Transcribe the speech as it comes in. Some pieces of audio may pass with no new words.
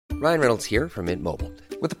Ryan Reynolds here from Mint Mobile.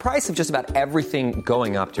 With the price of just about everything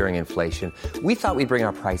going up during inflation, we thought we'd bring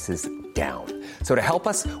our prices down. So to help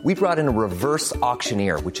us, we brought in a reverse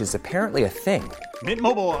auctioneer, which is apparently a thing. Mint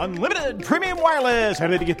Mobile Unlimited Premium Wireless. How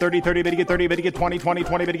to get 30, 30, bit to get 30, bit to get 20, 20,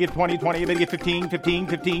 20, bit to get 20, 20, bit to get 15, 15,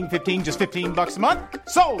 15, 15, just $15 a month?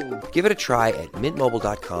 Sold! Give it a try at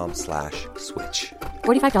mintmobile.com/switch.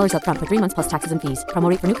 $45 up front for 3 months plus taxes and fees. Promo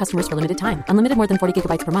rate for new customers for limited time. Unlimited more than 40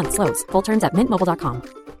 gigabytes per month. Slows full terms at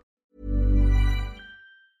mintmobile.com.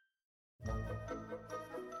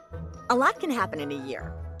 A lot can happen in a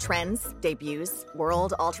year. Trends, debuts,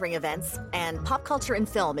 world-altering events, and pop culture in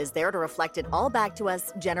film is there to reflect it all back to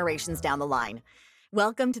us generations down the line.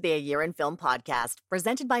 Welcome to the A Year in Film podcast,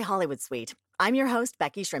 presented by Hollywood Suite. I'm your host,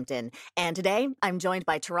 Becky Shrimpton, and today I'm joined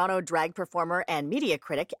by Toronto drag performer and media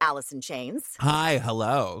critic Allysin Chaynes. Hi,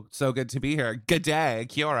 hello. So good to be here. Good day,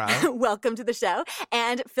 kia ora. Welcome to the show.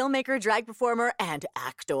 And filmmaker, drag performer, and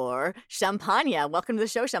actor, Champagna. Welcome to the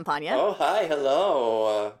show, Champagna. Oh, hi,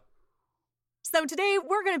 hello. So today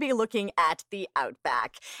we're going to be looking at the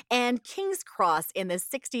Outback. And King's Cross in the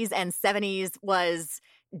 60s and 70s was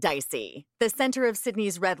dicey. The center of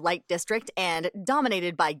Sydney's red light district and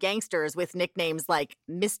dominated by gangsters with nicknames like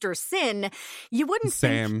Mr. Sin. You wouldn't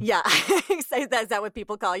Same. think... Yeah. Is that what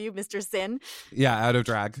people call you, Mr. Sin? Yeah, out of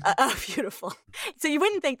drag. Oh, beautiful. So you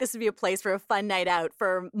wouldn't think this would be a place for a fun night out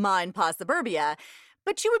for Ma and Pa suburbia.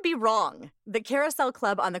 But you would be wrong. The Carousel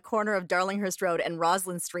Club on the corner of Darlinghurst Road and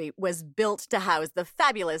Roslyn Street was built to house the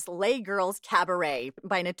fabulous Lay Girls Cabaret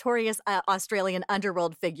by notorious Australian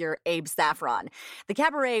underworld figure Abe Saffron. The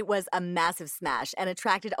cabaret was a massive smash and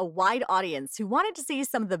attracted a wide audience who wanted to see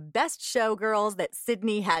some of the best showgirls that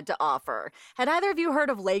Sydney had to offer. Had either of you heard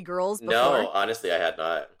of Lay Girls before? No, honestly, I had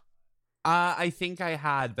not. I think I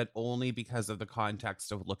had, but only because of the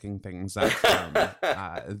context of looking things up from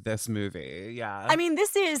this movie. Yeah. I mean,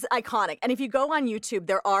 this is iconic. And if you go on YouTube,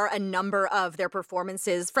 there are a number of their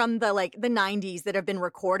performances from the 90s that have been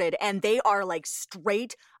recorded, and they are like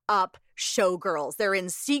straight up showgirls. They're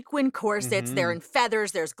in sequin corsets, they're in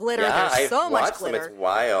feathers, there's glitter, there's so much glitter. Them. It's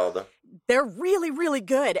wild. They're really, really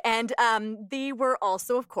good. And they were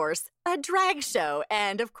also, of course, a drag show.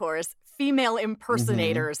 And, of course, female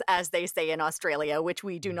impersonators, as they say in Australia, which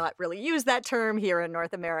we do not really use that term here in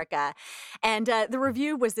North America. And the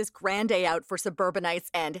review was this grand day out for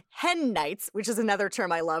suburbanites and hen nights, which is another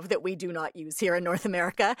term I love that we do not use here in North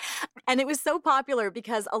America. And it was so popular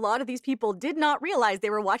because a lot of these people did not realize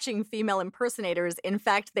they were watching female impersonators. In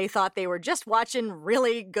fact, they thought they were just watching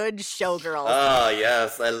really good showgirls. Oh,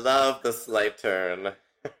 yes. I love the slight turn.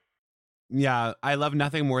 Yeah, I love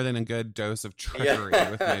nothing more than a good dose of trickery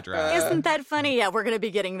with my drag. Isn't that funny? Yeah, we're going to be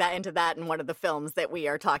getting into that in one of the films that we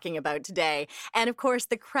are talking about today. And of course,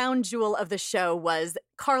 the crown jewel of the show was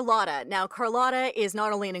Carlotta. Now, Carlotta is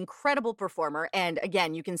not only an incredible performer, and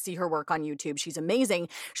again, you can see her work on YouTube. She's amazing.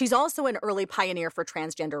 She's also an early pioneer for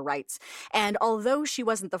transgender rights. And although she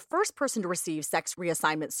wasn't the first person to receive sex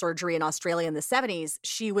reassignment surgery in Australia in the 70s,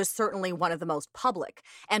 she was certainly one of the most public.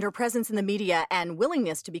 And her presence in the media and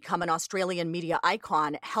willingness to become an Australian media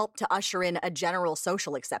icon helped to usher in a general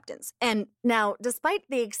social acceptance. And now, despite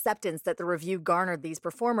the acceptance that the review garnered these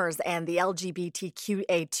performers and the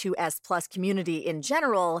LGBTQA2S+ community in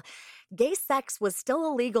general, gay sex was still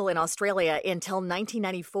illegal in Australia until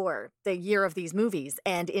 1994, the year of these movies,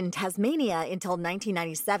 and in Tasmania until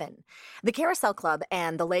 1997. The Carousel Club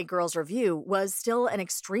and the Lay Girls Review was still an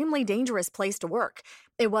extremely dangerous place to work.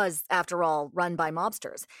 It was, after all, run by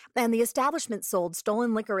mobsters. And the establishment sold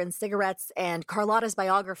stolen liquor and cigarettes, and Carlotta's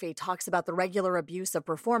biography talks about the regular abuse of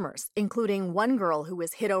performers, including one girl who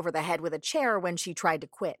was hit over the head with a chair when she tried to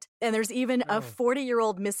quit. And there's even a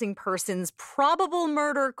 40-year-old missing persons probable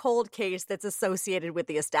murder cold case that's associated with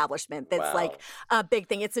the establishment. That's like a big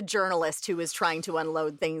thing. It's a journalist who was trying to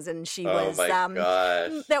unload things, and she was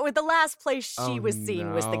that was the last place she was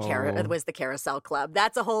seen was the Carousel Club.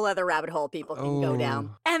 That's a whole other rabbit hole people can go down.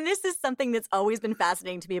 And this is something that's always been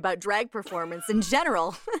fascinating to me about drag performance in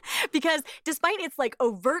general, because despite its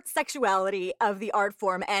overt sexuality of the art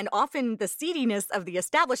form and often the seediness of the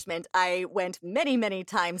establishment, I went many, many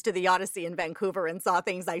times to the Odyssey in Vancouver and saw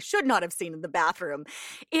things I should not have seen in the bathroom.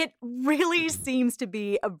 It really seems to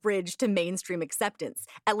be a bridge to mainstream acceptance,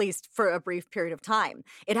 at least for a brief period of time.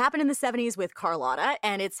 It happened in the 70s with Carlotta,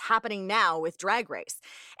 and it's happening now with Drag Race.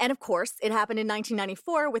 And of course, it happened in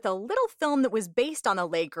 1994 with a little film that was based on the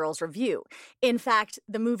Lay Girls Review. In fact,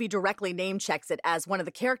 the movie directly name-checks it as one of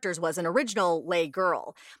the characters was an original Lay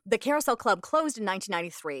Girl. The Carousel Club closed in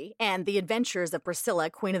 1993, and The Adventures of Priscilla,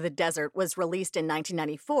 Queen of the Desert, was released in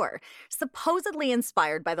 1994, supposedly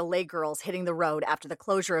inspired by the Lay Girls hitting the road after the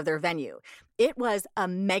closure of their venue. It was a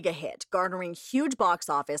mega hit, garnering huge box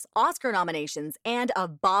office, Oscar nominations, and a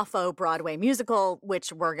boffo Broadway musical,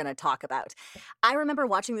 which we're going to talk about. I remember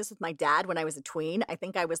watching this with my dad when I was a tween. I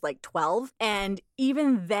think I was like 12. And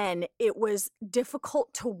even then, it was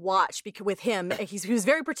difficult to watch because with him, he was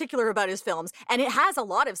very particular about his films. And it has a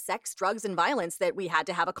lot of sex, drugs, and violence that we had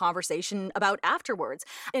to have a conversation about afterwards.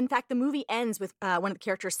 In fact, the movie ends with one of the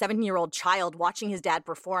characters' 17-year-old child watching his dad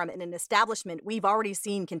perform in an establishment we've already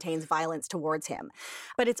seen contains violence towards him.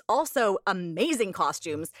 But it's also amazing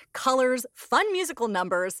costumes, colors, fun musical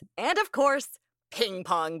numbers, and of course, ping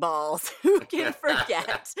pong balls. Who can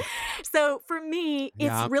forget? So for me,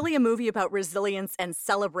 it's really a movie about resilience and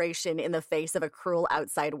celebration in the face of a cruel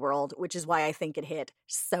outside world, which is why I think it hit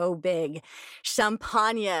so big.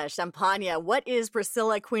 Champagna. What is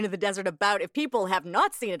Priscilla, Queen of the Desert about if people have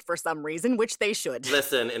not seen it for some reason, which they should?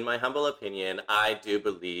 Listen, in my humble opinion, I do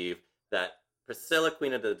believe that Priscilla,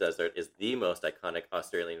 Queen of the Desert is the most iconic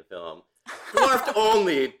Australian film, dwarfed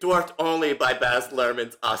only by Baz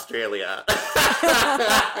Luhrmann's Australia.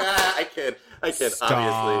 I kid, Stop.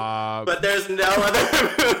 obviously. But there's no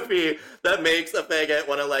other movie that makes a faggot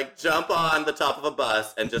want to, like, jump on the top of a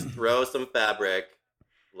bus and just throw some fabric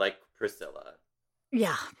like Priscilla.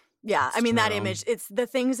 Yeah. I mean, that true. image, it's the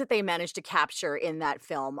things that they managed to capture in that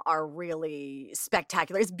film are really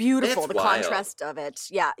spectacular. It's beautiful, It's the wild. contrast of it.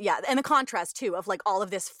 Yeah. And the contrast, too, of like all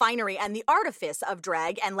of this finery and the artifice of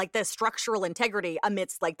drag and like the structural integrity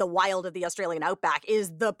amidst like the wild of the Australian outback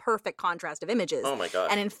is the perfect contrast of images. Oh my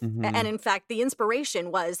God. And in fact, the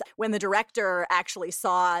inspiration was when the director actually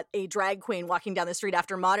saw a drag queen walking down the street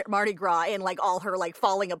after Mardi Gras in like all her like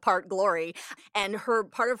falling apart glory, and her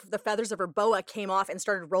part of the feathers of her boa came off and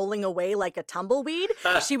started rolling away like a tumbleweed.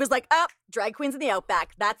 She was like, oh, drag queens in the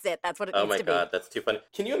outback. That's it. That's what it Oh needs my to be. God, that's too funny.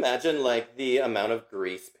 Can you imagine, like, the amount of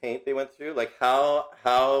grease paint they went through? Like,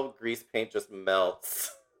 how grease paint just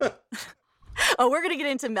melts? Oh, we're going to get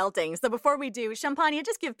into melting. So before we do, Champagna,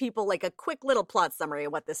 just give people like a quick little plot summary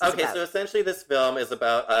of what this is Okay, about. so essentially this film is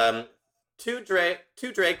about two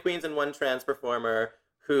drag queens and one trans performer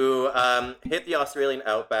who hit the Australian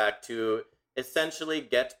outback to essentially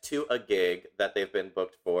get to a gig that they've been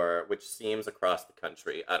booked for, which seems across the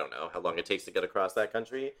country. I don't know how long it takes to get across that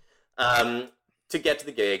country. To get to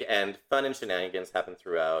the gig, and fun and shenanigans happen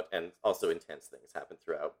throughout, and also intense things happen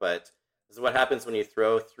throughout. But this is what happens when you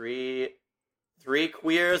throw three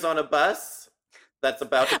queers on a bus that's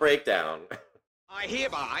about to break down. I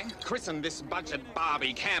hereby christen this budget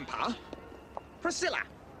Barbie camper Priscilla,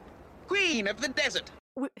 Queen of the Desert.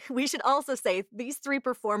 We should also say these three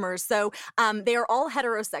performers, so they are all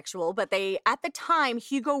heterosexual, but at the time,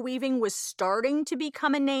 Hugo Weaving was starting to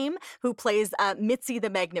become a name, who plays Mitzi the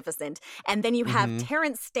Magnificent. And then you have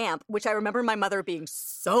Terrence Stamp, which I remember my mother being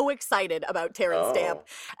so excited about Terrence Stamp,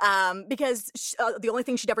 because the only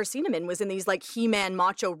thing she'd ever seen him in was in these like He-Man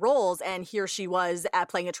macho roles, and here she was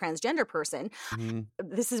playing a transgender person.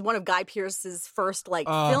 This is one of Guy Pearce's first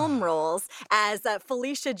film roles as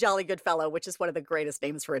Felicia Jolly Goodfellow, which is one of the greatest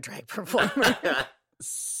names for a drag performer.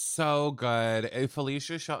 So good.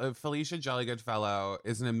 Felicia Jolly Goodfellow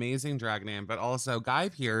is an amazing drag name, but also Guy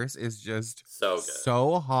Pearce is just So good.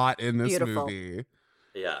 so hot in this Beautiful. movie.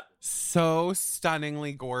 Yeah. So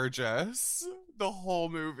stunningly gorgeous. The whole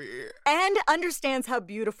movie. And understands how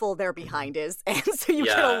beautiful their behind is. And so you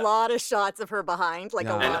get a lot of shots of her behind, like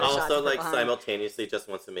a lot And of shots also, of her like, behind. simultaneously just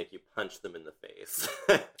wants to make you punch them in the face.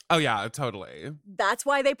 Oh yeah, totally. That's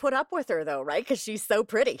why they put up with her, though, right? Because she's so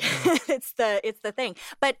pretty. It's the thing.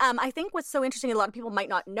 But I think what's so interesting, a lot of people might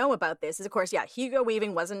not know about this, is of course, Hugo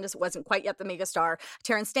Weaving wasn't quite yet the megastar.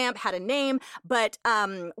 Terrence Stamp had a name, but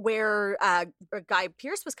where Guy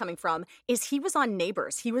Pearce was coming from is he was on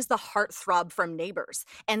Neighbours. He was the heartthrob from Neighbours,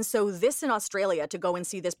 and so this in Australia, to go and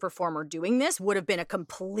see this performer doing this would have been a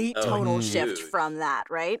complete tonal shift from that,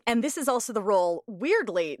 right? And this is also the role,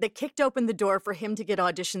 weirdly, that kicked open the door for him to get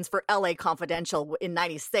auditions for LA Confidential in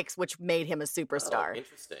 '96, which made him a superstar. Oh,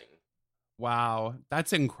 interesting. Wow,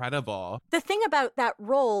 that's incredible. The thing about that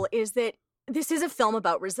role is that this is a film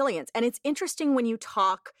about resilience. And it's interesting when you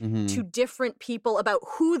talk to different people about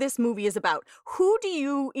who this movie is about. Who do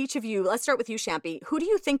you, each of you, let's start with you, Champy, who do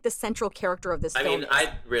you think the central character of this film is?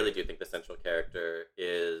 I really do think the central character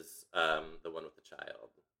is the one with the child,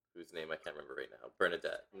 whose name I can't remember right now.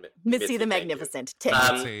 Bernadette. Mitzi the Magnificent. Tick.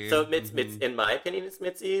 So in my opinion, it's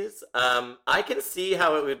Mitzi's. I can see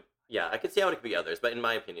how it would, I can see how it could be others, but in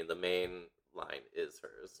my opinion, the main line is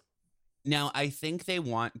hers. Now, I think they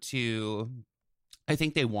want to I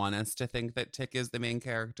think they want us to think that Tick is the main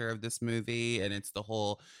character of this movie, and it's the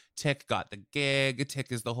whole Tick got the gig.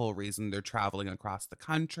 Tick is the whole reason they're traveling across the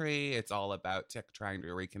country. It's all about Tick trying to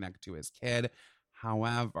reconnect to his kid.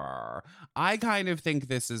 However, I kind of think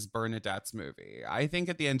this is Bernadette's movie. I think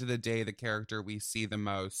at the end of the day, the character we see the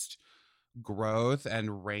most growth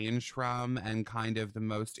and range from and kind of the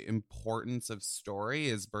most importance of story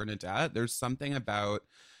is Bernadette. There's something about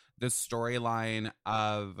the storyline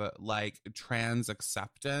of like trans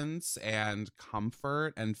acceptance and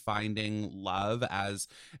comfort and finding love as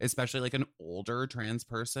especially like an older trans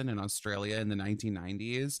person in Australia in the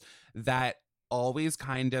 1990s that always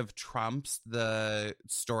kind of trumps the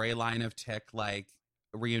storyline of Tick like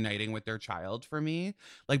reuniting with their child for me.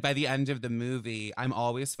 Like by the end of the movie, I'm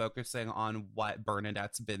always focusing on what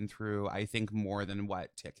Bernadette's been through, I think more than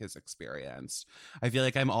what Tick has experienced. I feel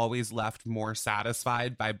like I'm always left more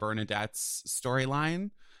satisfied by Bernadette's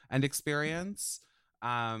storyline and experience.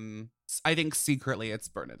 I think secretly it's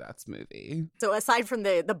Bernadette's movie. So aside from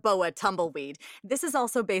the boa tumbleweed, this is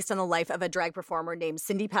also based on the life of a drag performer named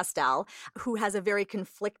Cindy Pastel, who has a very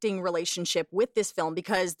conflicting relationship with this film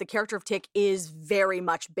because the character of Tick is very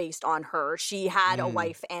much based on her. She had a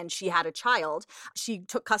wife and she had a child. She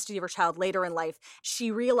took custody of her child later in life.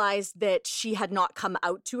 She realized that she had not come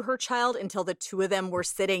out to her child until the two of them were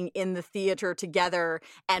sitting in the theater together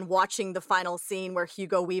and watching the final scene where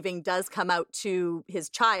Hugo Weaving does come out to his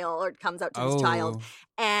child, or comes out to his child.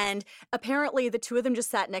 And apparently the two of them just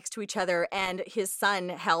sat next to each other and his son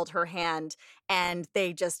held her hand and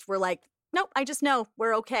they just were like, nope, I just know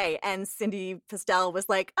we're okay. And Cindy Pastel was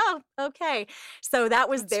like, oh, okay. So that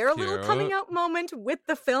was their little coming out moment with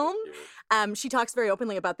the film. She talks very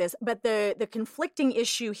openly about this, but the conflicting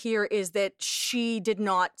issue here is that she did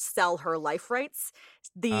not sell her life rights.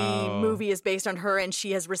 The movie is based on her and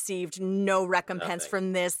she has received no recompense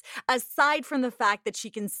from this, aside from the fact that she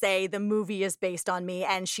can say the movie is based on me,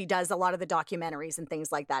 and she does a lot of the documentaries and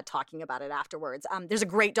things like that talking about it afterwards. There's a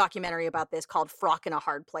great documentary about this called Frock in a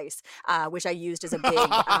Hard Place, which I used as a big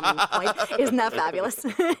point. Isn't that fabulous?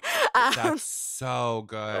 That's so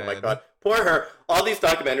good. Oh my God. Poor her. All these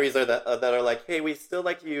documentaries are that are like, hey, we still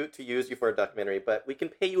like you to use you for a documentary, but we can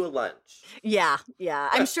pay you a lunch. Yeah.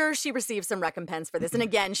 I'm sure she received some recompense for this. And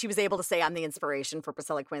again, she was able to say I'm the inspiration for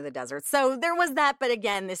Priscilla, Queen of the Desert. So there was that. But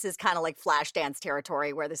again, this is kind of like Flashdance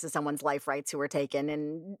territory where this is someone's life rights who were taken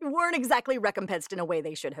and weren't exactly recompensed in a way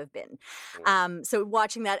they should have been. So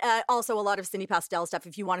watching that. Also, a lot of Cindy Pastel stuff.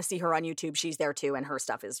 If you want to see her on YouTube, she's there too. And her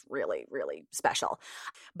stuff is really, really special.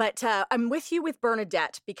 But I'm with you with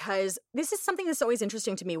Bernadette because this is something that's always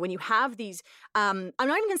interesting to me when you have these, I'm not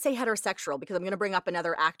even going to say heterosexual because I'm going to bring up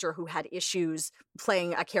another actor who had issues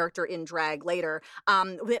playing a character in drag later,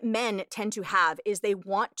 that men tend to have is they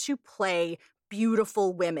want to play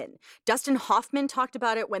beautiful women. Dustin Hoffman talked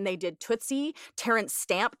about it when they did Tootsie. Terrence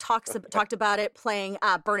Stamp talked about it playing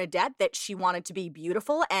Bernadette, that she wanted to be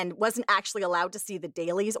beautiful and wasn't actually allowed to see the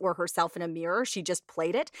dailies or herself in a mirror. She just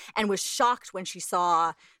played it and was shocked when she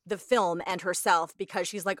saw the film and herself because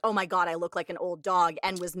she's like, oh my God, I look like an old dog,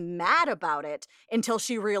 and was mad about it until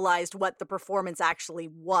she realized what the performance actually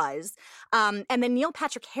was. And then Neil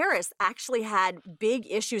Patrick Harris actually had big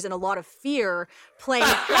issues and a lot of fear playing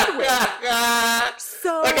Hedwig.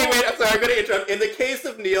 Okay, wait, I'm sorry, I'm going to interrupt. In the case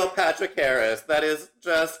of Neil Patrick Harris, that is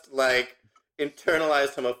just like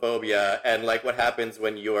internalized homophobia and like what happens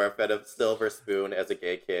when you are fed a silver spoon as a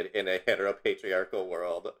gay kid in a heteropatriarchal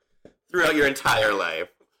world throughout your entire life.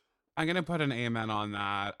 I'm going to put an amen on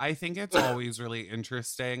that. I think it's always really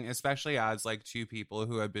interesting, especially as like two people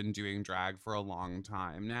who have been doing drag for a long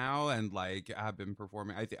time now and like have been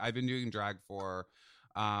performing. I've been doing drag for,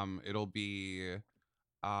 it'll be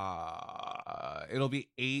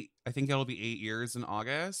 8 years in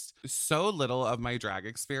August. So little of my drag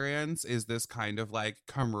experience is this kind of like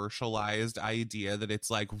commercialized idea that it's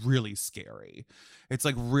like really scary. It's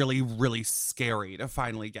like really, really scary to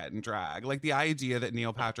finally get in drag. Like the idea that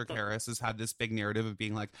Neil Patrick Harris has had this big narrative of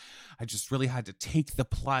being like, I just really had to take the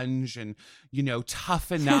plunge and, you know,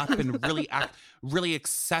 toughen up and really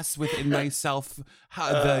access within myself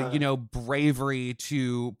the, you know, bravery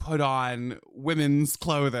to put on women's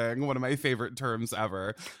clothing, one of my favorite terms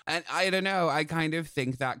ever. And I don't know, I kind of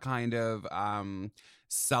think that kind of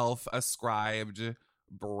self-ascribed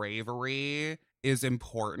bravery is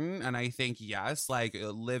important. And I think, yes, like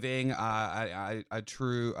living a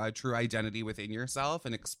true identity within yourself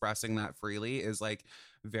and expressing that freely is like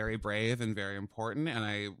very brave and very important. And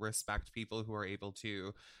I respect people who are able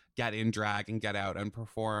to get in drag and get out and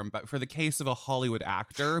perform. But for the case of a Hollywood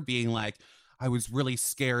actor being like, I was really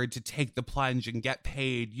scared to take the plunge and get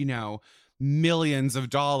paid, you know, millions of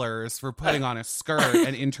dollars for putting on a skirt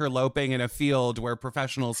and interloping in a field where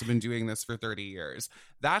professionals have been doing this for 30 years.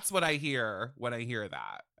 That's what I hear when I hear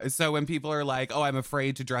that. So when people are like, oh, I'm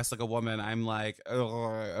afraid to dress like a woman, I'm like, oh,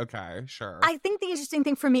 okay, sure. I think the interesting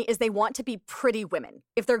thing for me is they want to be pretty women.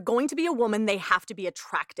 If they're going to be a woman, they have to be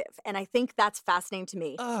attractive. And I think that's fascinating to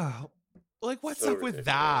me. Oh, like, what's So up with ridiculous.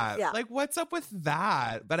 that? Yeah. Like, what's up with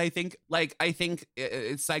that? But I think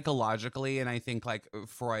it's psychologically, and I think like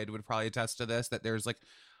Freud would probably attest to this, that there's like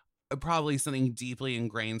probably something deeply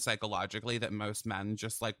ingrained psychologically that most men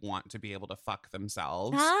just like want to be able to fuck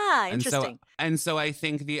themselves. Interesting. And so I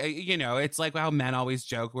think it's like how men always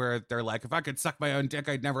joke where they're like, if I could suck my own dick,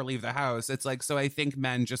 I'd never leave the house. It's like, so I think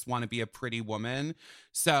men just want to be a pretty woman.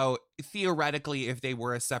 So theoretically, if they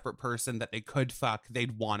were a separate person that they could fuck,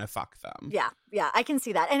 they'd want to fuck them. Yeah, I can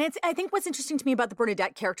see that. And I think what's interesting to me about the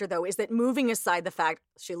Bernadette character, though, is that moving aside the fact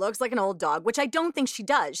she looks like an old dog, which I don't think she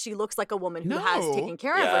does. She looks like a woman who has No. taken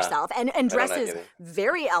care of Yeah. herself and I don't dresses get it.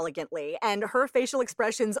 very elegantly. And her facial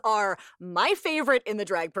expressions are my favorite in the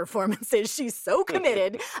drag performances. She's so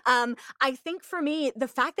committed. I think for me, the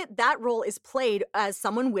fact that that role is played as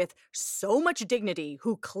someone with so much dignity,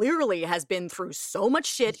 who clearly has been through so much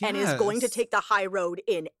shit and is going to Yes. take the high road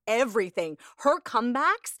in everything. Her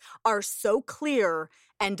comebacks are so clear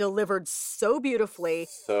and delivered so beautifully.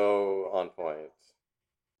 So on point.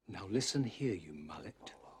 Now listen here, you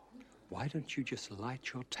mullet. Why don't you just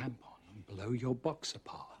light your tampon and blow your box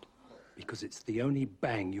apart? Because it's the only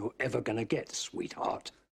bang you're ever gonna get,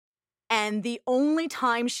 sweetheart. And the only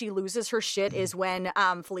time she loses her shit is when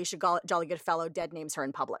Felicia Jolly Goodfellow dead names her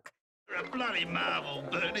in public. You're a bloody marvel,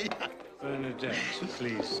 Bernie. Bernadette,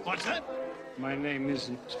 please. What's that? My name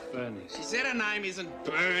isn't Bernie. She said her name isn't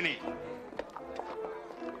Bernie.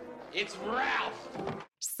 It's Ralph.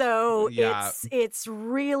 So Yeah. it's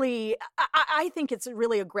really, I think it's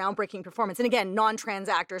really a groundbreaking performance. And again, non-trans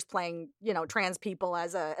actors playing, trans people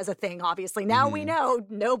as a thing, obviously. Now we know,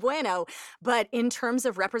 no bueno. But in terms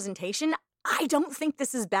of representation, I don't think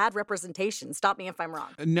this is bad representation. Stop me if I'm wrong.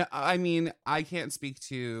 No, I mean, I can't speak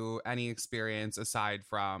to any experience aside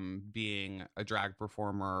from being a drag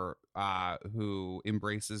performer who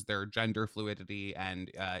embraces their gender fluidity and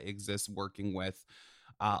exists working with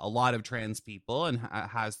a lot of trans people and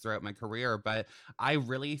has throughout my career. But I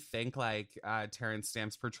really think like Terrence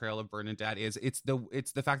Stamp's portrayal of Bernadette it's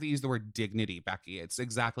the fact that you use the word dignity, Becky. It's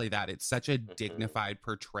exactly that. It's such a dignified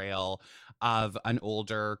portrayal of an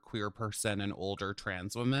older queer person, an older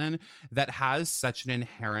trans woman that has such an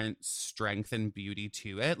inherent strength and beauty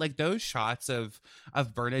to it. Like those shots of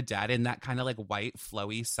Bernadette in that kind of like white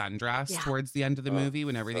flowy sundress towards the end of the movie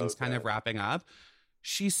when everything's kind of wrapping up.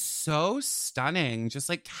 She's so stunning, just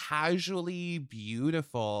like casually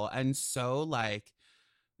beautiful and so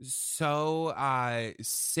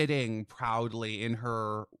sitting proudly in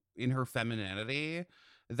her femininity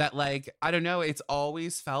that like, I don't know, it's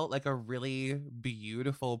always felt like a really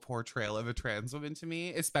beautiful portrayal of a trans woman to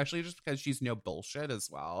me, especially just because she's no bullshit as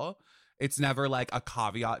well. It's never like a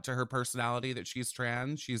caveat to her personality that she's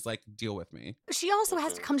trans. She's like, deal with me. She also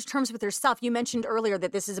has to come to terms with herself. You mentioned earlier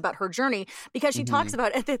that this is about her journey because she talks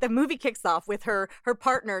about the movie kicks off with her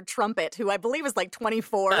partner Trumpet, who I believe is like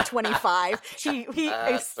 24 or 25. He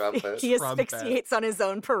asphyxiates on his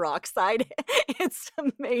own peroxide. It's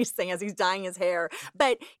amazing as he's dyeing his hair.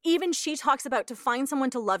 But even she talks about to find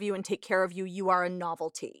someone to love you and take care of you, you are a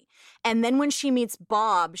novelty. And then when she meets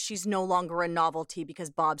Bob, she's no longer a novelty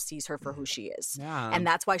because Bob sees her for who she is. Yeah. And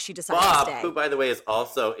that's why she decides Bob, to stay. who, by the way, is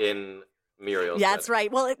also in Muriel's. That's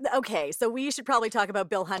right. Well, okay. So we should probably talk about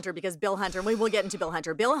Bill Hunter because Bill Hunter, and we will get into Bill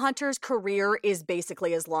Hunter. Bill Hunter's career is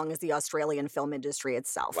basically as long as the Australian film industry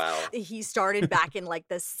itself. Wow. He started back in like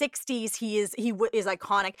the 60s. He is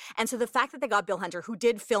iconic. And so the fact that they got Bill Hunter, who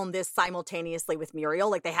did film this simultaneously with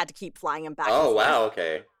Muriel, like they had to keep flying him back. Oh, wow.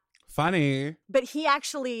 Okay. Funny. But he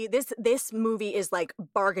actually, this movie is like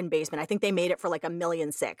bargain basement. I think they made it for like $1.6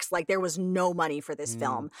 million. Like there was no money for this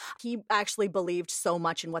film. He actually believed so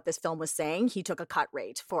much in what this film was saying. He took a cut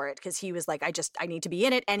rate for it because he was like, I need to be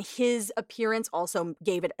in it. And his appearance also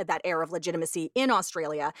gave it that air of legitimacy in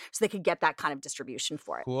Australia so they could get that kind of distribution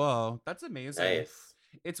for it. Cool. That's amazing. Nice.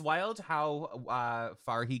 It's wild how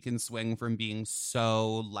far he can swing from being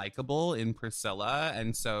so likable in Priscilla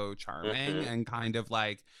and so charming and kind of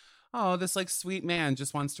like, oh, this like sweet man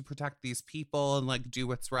just wants to protect these people and like do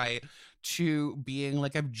what's right, to being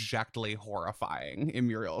like objectively horrifying in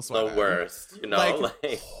Muriel's The Women. worst, like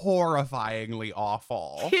horrifyingly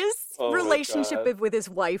awful. His relationship with his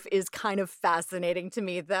wife is kind of fascinating to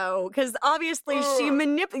me, though, because obviously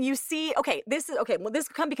you see, this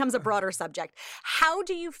becomes a broader subject. How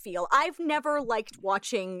do you feel? I've never liked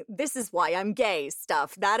watching "This Is Why I'm Gay"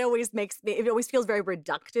 stuff. That always feels very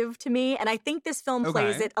reductive to me, and I think this film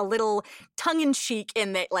plays it a little tongue-in-cheek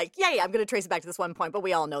in that, like, yeah, I'm going to trace it back to this one point, but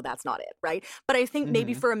we all know that's not it, right? But I think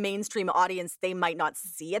maybe for a mainstream audience, they might not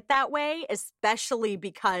see it that way, especially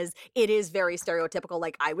because it is very stereotypical.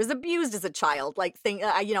 Like, I was abused as a child. Like,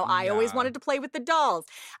 I always wanted to play with the dolls.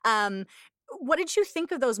 What did you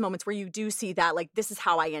think of those moments where you do see that, like, this is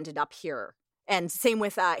how I ended up here? And same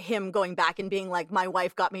with him going back and being like, my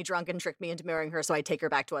wife got me drunk and tricked me into marrying her, so I take her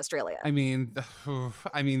back to Australia. I mean,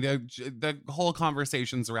 the whole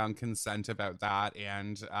conversations around consent about that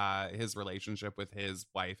and his relationship with his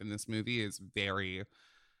wife in this movie is very,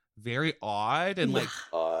 very odd. And like,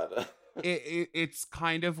 odd. It's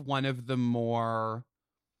kind of one of the more,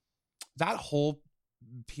 that whole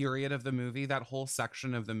period of the movie, that whole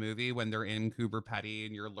section of the movie when they're in Coober Pedy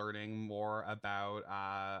and you're learning more about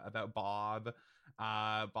Bob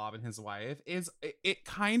and his wife, it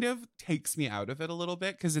kind of takes me out of it a little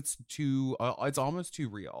bit because it's almost too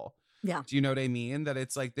real. Yeah. Do you know what I mean? That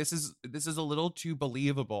it's like, this is a little too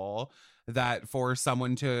believable that for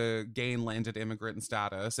someone to gain landed immigrant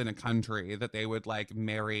status in a country that they would like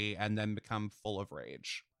marry and then become full of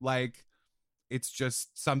rage. Like, it's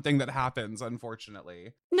just something that happens,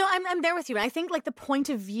 unfortunately. No, I'm there with you. And I think like the point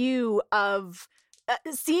of view of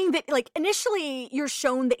seeing that, like, initially you're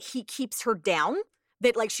shown that he keeps her down.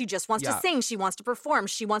 That, like, she just wants to sing. She wants to perform.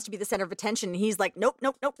 She wants to be the center of attention. And he's like, nope.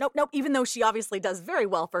 Even though she obviously does very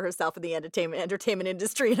well for herself in the entertainment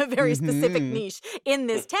industry in a very specific niche in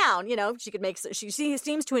this town. You know, she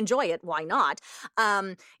seems to enjoy it. Why not?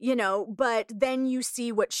 But then you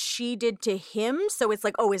see what she did to him. So it's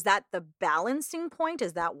like, oh, is that the balancing point?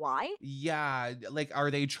 Is that why? Yeah. Like, are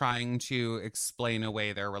they trying to explain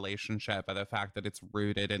away their relationship by the fact that it's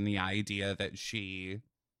rooted in the idea that she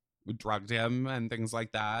drugged him and things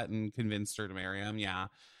like that and convinced her to marry him? Yeah,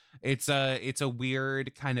 it's a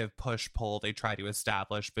weird kind of push-pull they try to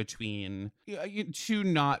establish between two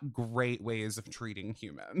not great ways of treating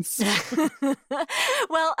humans.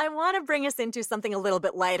 Well, I want to bring us into something a little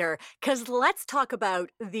bit lighter, because let's talk about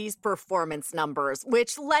these performance numbers,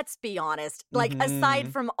 which, let's be honest, like,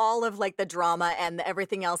 aside from all of like the drama and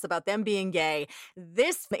everything else about them being gay,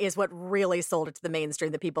 this is what really sold it to the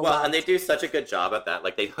mainstream that people love. And they do such a good job at that.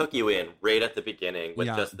 Like, they hook you in right at the beginning with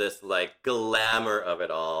just this like glamour of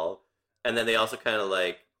it all. And then they also kind of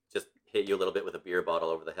like just hit you a little bit with a beer bottle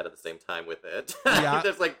over the head at the same time with it. Yeah.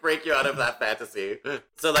 Just like break you out of that fantasy.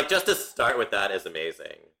 So like, just to start with that is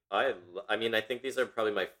amazing. I mean, I think these are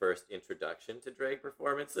probably my first introduction to drag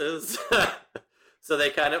performances. So they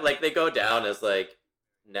kind of like, they go down as like,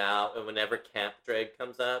 now, whenever camp drag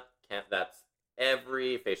comes up, that's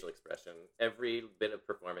every facial expression, every bit of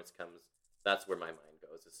performance comes, that's where my mind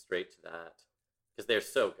goes, is straight to that. Because they're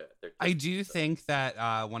so good. I do think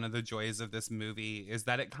that one of the joys of this movie is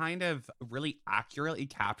that it kind of really accurately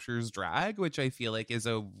captures drag, which I feel like is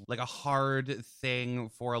a hard thing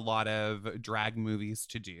for a lot of drag movies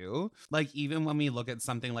to do. Like, even when we look at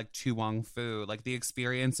something like Tu Wong Fu, like the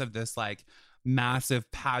experience of this like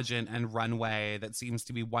massive pageant and runway that seems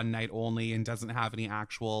to be one night only and doesn't have any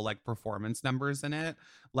actual like performance numbers in it,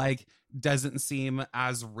 like, doesn't seem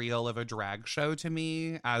as real of a drag show to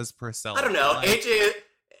me as Priscilla. I don't know. Like,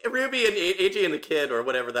 Ruby and AJ and the Kid, or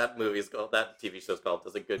whatever that movie's called, that TV show's called,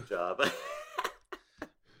 does a good job.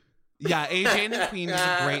 Yeah, AJ and the Queen does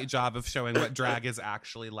a great job of showing what drag is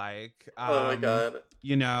actually like. Oh my God.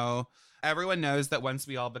 You know, everyone knows that once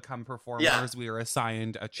we all become performers, we are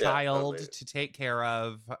assigned a child to take care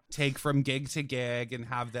of, take from gig to gig, and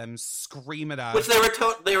have them scream at us. Which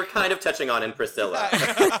they were kind of touching on in Priscilla.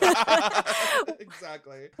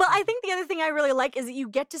 Exactly. Well, I think the other thing I really like is that you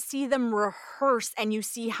get to see them rehearse, and you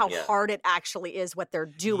see how hard it actually is what they're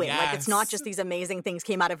doing. Yes. Like, it's not just these amazing things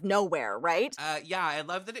came out of nowhere, right? Yeah, I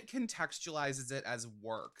love that it contextualizes it as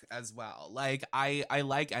work as well. Like, I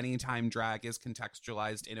like any time drag is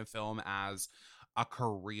contextualized in a film as a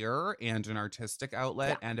career and an artistic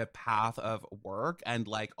outlet and a path of work, and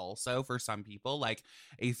like also for some people like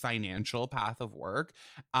a financial path of work,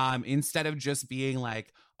 instead of just being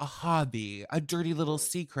like a hobby, a dirty little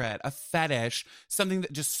secret, a fetish, something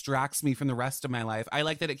that distracts me from the rest of my life. I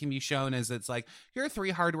like that it can be shown as, it's like, here are three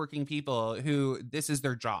hardworking people who this is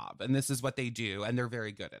their job and this is what they do and they're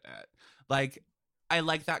very good at it. Like, I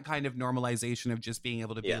like that kind of normalization of just being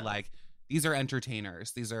able to be like, these are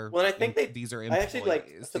entertainers. These are, well, I think these are employees. I actually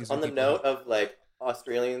like, on the note of like,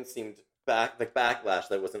 Australians seemed backlash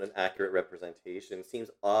that wasn't an accurate representation seems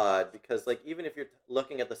odd because, like, even if you're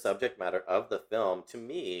looking at the subject matter of the film, to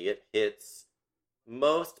me, it hits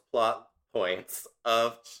most plot points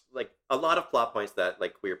of, like, a lot of plot points that,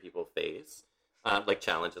 like, queer people face, like,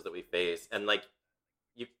 challenges that we face, and, like,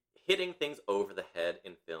 you hitting things over the head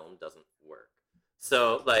in film doesn't work.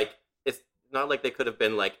 So, like, it's not like they could have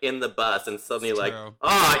been, like, in the bus and suddenly, like, oh,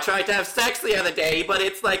 I tried to have sex the other day, but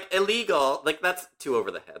it's, like, illegal. Like, that's too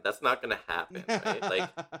over the head. That's not going to happen, right? Like,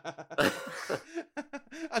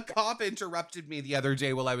 a cop interrupted me the other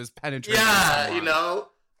day while I was penetrating. Yeah, someone. you know?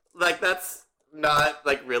 Like, that's not,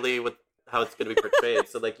 like, really how it's going to be portrayed.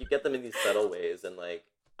 So, like, you get them in these subtle ways. And, like,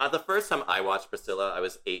 the first time I watched Priscilla, I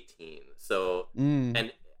was 18. So,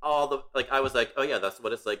 and all the, like, I was like, oh yeah, that's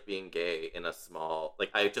what it's like being gay in a small, like,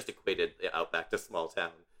 I just equated the Outback to small town,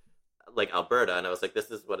 like Alberta, and I was like, this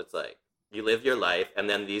is what it's like. You live your life, and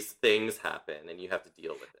then these things happen, and you have to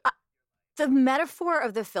deal with it. The metaphor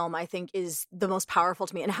of the film, I think, is the most powerful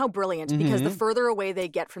to me, and how brilliant, because the further away they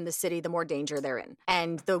get from the city, the more danger they're in,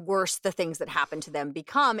 and the worse the things that happen to them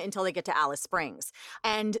become until they get to Alice Springs.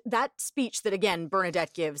 And that speech that, again,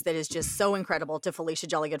 Bernadette gives that is just so incredible to Felicia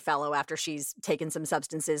Jolly-Goodfellow after she's taken some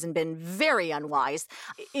substances and been very unwise,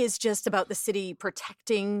 is just about the city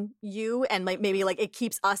protecting you, and like maybe like it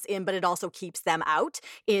keeps us in, but it also keeps them out,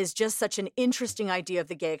 is just such an interesting idea of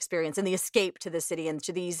the gay experience and the escape to the city and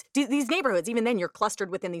to these neighborhoods. Even then, you're clustered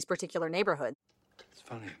within these particular neighborhoods. It's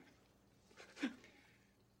funny.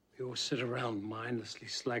 We all sit around mindlessly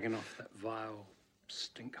slagging off that vile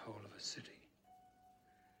stinkhole of a city.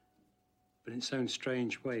 But in its own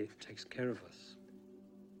strange way, it takes care of us.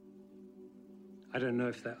 I don't know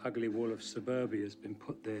if that ugly wall of suburbia has been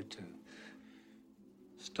put there to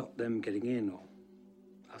stop them getting in or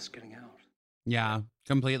us getting out. Yeah,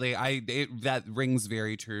 completely. That rings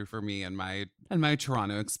very true for me in my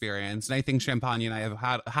Toronto experience. And I think Champagna and I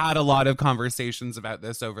have had a lot of conversations about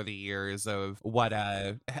this over the years of what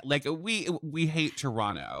like we hate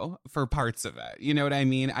Toronto for parts of it. You know what I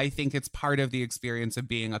mean? I think it's part of the experience of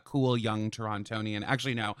being a cool young Torontonian.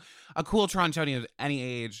 Actually, no, a cool Torontonian of any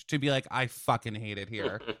age to be like, I fucking hate it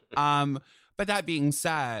here. But that being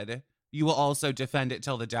said, you will also defend it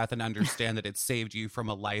till the death and understand that it saved you from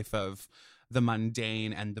a life of the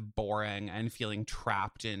mundane and the boring and feeling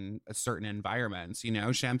trapped in certain environments. You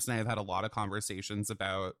know, Champs and I have had a lot of conversations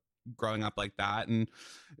about growing up like that. And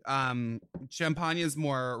Champagne is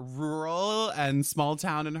more rural and small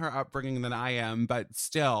town in her upbringing than I am, but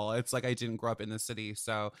still, it's like I didn't grow up in the city.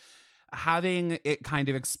 So having it kind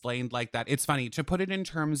of explained like that, it's funny to put it in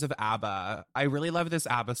terms of ABBA. I really love this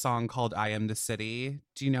ABBA song called I Am the City.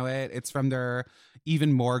 Do you know it? It's from their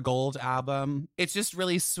Even More Gold album. It's just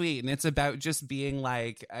really sweet. And it's about just being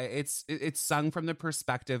like, it's sung from the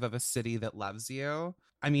perspective of a city that loves you.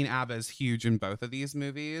 I mean, ABBA is huge in both of these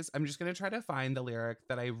movies. I'm just going to try to find the lyric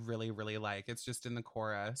that I really, really like. It's just in the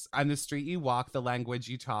chorus. I'm the street you walk, the language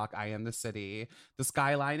you talk. I am the city. The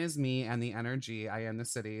skyline is me and the energy. I am the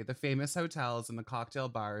city. The famous hotels and the cocktail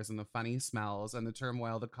bars and the funny smells and the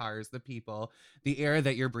turmoil, the cars, the people. The air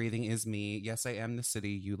that you're breathing is me. Yes, I am the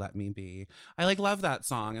city. You let me be. I love that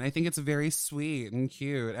song. And I think it's very sweet and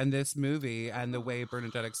cute. And this movie and the way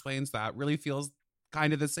Bernadette explains that really feels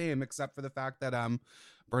kind of the same, except for the fact that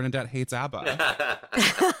Bernadette hates ABBA.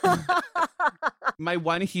 My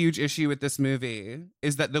one huge issue with this movie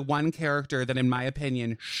is that the one character that, in my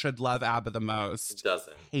opinion, should love ABBA the most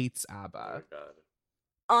hates ABBA. Oh my God.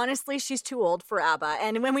 Honestly, she's too old for ABBA.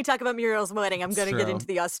 And when we talk about Muriel's Wedding, I'm going to get into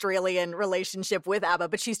the Australian relationship with ABBA,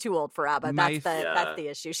 but she's too old for ABBA. That's the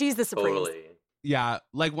issue. She's the Supremes. Totally. Yeah,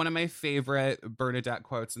 like one of my favorite Bernadette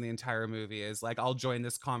quotes in the entire movie is like, I'll join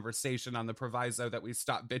this conversation on the proviso that we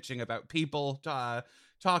stop bitching about people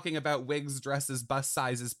talking about wigs, dresses, bust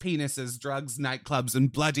sizes, penises, drugs, nightclubs,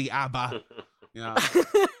 and bloody ABBA. Yeah.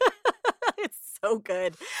 It's so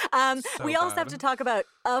good. We also have to talk about,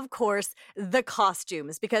 of course, the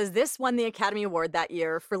costumes, because this won the Academy Award that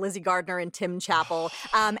year for Lizzie Gardner and Tim Chappell.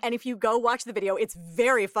 And if you go watch the video, it's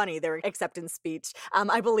very funny, their acceptance speech.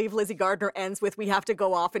 I believe Lizzie Gardner ends with, "We have to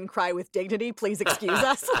go off and cry with dignity. Please excuse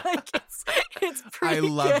us." Like, it's pretty I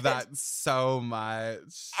love good. that so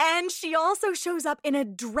much. And she also shows up in a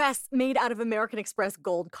dress made out of American Express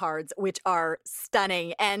gold cards, which are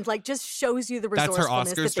stunning and like just shows you the resourcefulness That's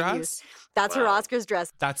her Oscars that they dress? use. That's her Oscars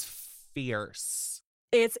dress. That's fierce.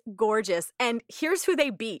 It's gorgeous. And here's who they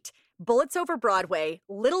beat. Bullets Over Broadway,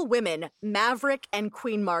 Little Women, Maverick, and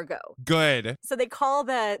Queen Margot. Good. So they call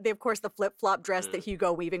of course, the flip-flop dress that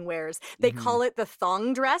Hugo Weaving wears. They call it the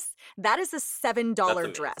thong dress. That is a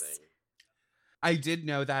 $7 dress. I did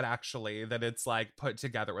know that actually, that it's like put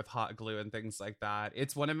together with hot glue and things like that.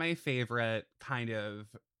 It's one of my favorite kind of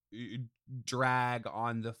drag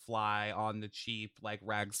on the fly, on the cheap, like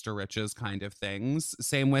rags to riches kind of things.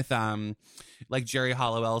 Same with like Jerry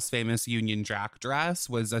Halliwell's famous Union Jack dress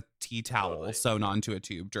was a tea towel sewn onto a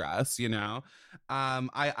tube dress, you know.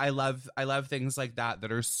 I love things like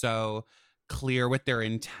that are so clear with their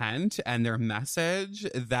intent and their message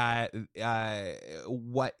that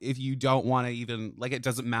what if you don't want to even, like, it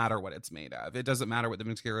doesn't matter what it's made of, it doesn't matter what the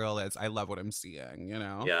material is. I love what I'm seeing, you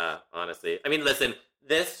know. Yeah, honestly, I mean, listen,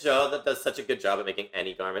 this show that does such a good job at making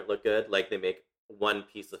any garment look good, like they make one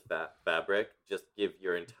piece of fabric just give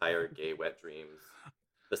your entire gay wet dreams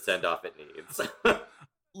the send off it needs.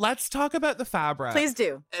 Let's talk about the fabric. Please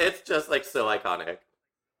do. It's just like so iconic.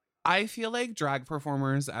 I feel like drag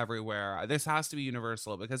performers everywhere, this has to be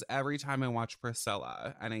universal, because every time I watch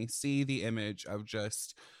Priscilla and I see the image of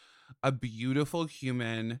just a beautiful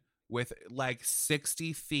human with like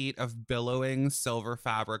 60 feet of billowing silver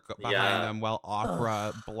fabric behind them while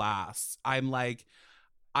opera blasts, I'm like,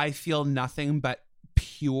 I feel nothing but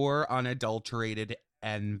pure, unadulterated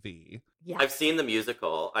envy. Yeah. I've seen the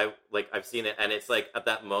musical. I've seen it, and it's like at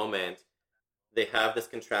that moment they have this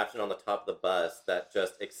contraption on the top of the bus that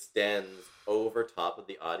just extends over top of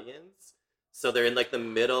the audience. So they're in like the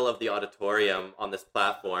middle of the auditorium on this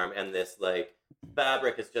platform, and this like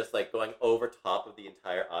fabric is just like going over top of the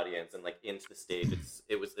entire audience and like into the stage.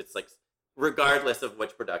 It's like, regardless of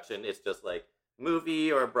which production, it's just like movie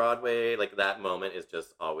or Broadway, like that moment is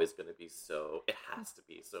just always going to be so, it has to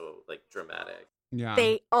be so like dramatic. Yeah.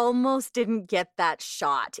 They almost didn't get that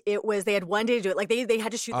shot. It was, they had one day to do it. Like they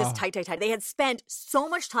had to shoot this tight. They had spent so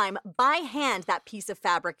much time by hand. That piece of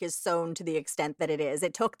fabric is sewn to the extent that it is.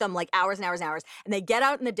 It took them like hours and hours and hours. And they get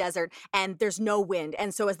out in the desert and there's no wind.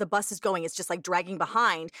 And so as the bus is going, it's just like dragging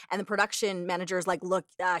behind. And the production manager is like, look,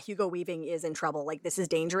 Hugo Weaving is in trouble. Like, this is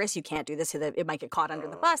dangerous. You can't do this. It might get caught under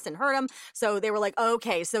the bus and hurt him. So they were like,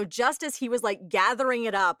 okay. So just as he was like gathering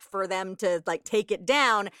it up for them to like take it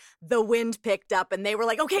down, the wind picked up. And they were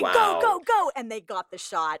like, okay, go. And they got the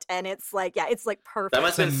shot. And it's like, yeah, it's like perfect. That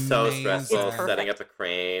must have been so stressful, setting up a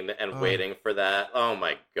crane and waiting for that. Oh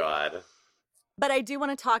my God. But I do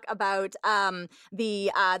want to talk about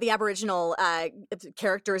the Aboriginal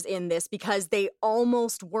characters in this, because they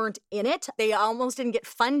almost weren't in it. They almost didn't get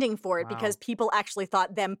funding for it because people actually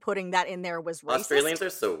thought them putting that in there was racist. Australians are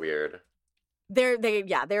so weird.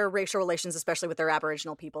 Their racial relations, especially with their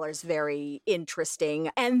Aboriginal people, is very interesting.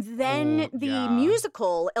 And then the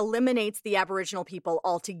musical eliminates the Aboriginal people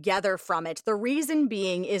altogether from it. The reason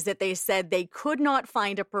being is that they said they could not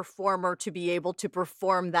find a performer to be able to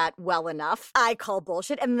perform that well enough. I call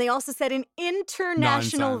bullshit. And they also said in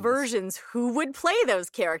international versions, who would play those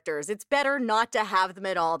characters? It's better not to have them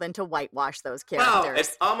at all than to whitewash those characters. Wow,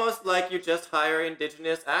 it's almost like you just hire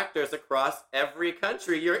Indigenous actors across every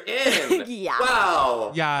country you're in. Yeah.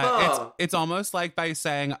 Wow. Yeah, it's almost like by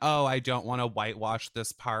saying, oh, I don't want to whitewash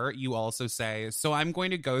this part, you also say, so I'm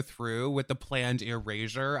going to go through with the planned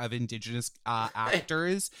erasure of Indigenous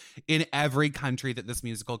actors in every country that this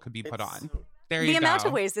musical could be put on. There you go. The amount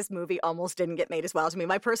of ways this movie almost didn't get made as well to me.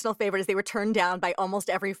 My personal favorite is they were turned down by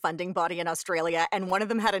almost every funding body in Australia, and one of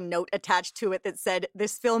them had a note attached to it that said,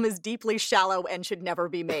 this film is deeply shallow and should never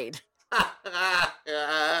be made.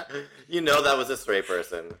 You know that was a straight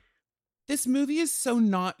person. This movie is so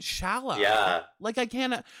not shallow. Yeah. Like I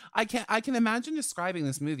can imagine describing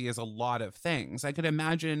this movie as a lot of things. I could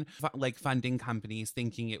imagine like funding companies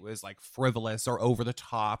thinking it was like frivolous or over the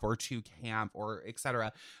top or too camp or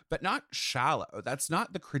etc. But not shallow. That's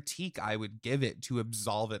not the critique I would give it to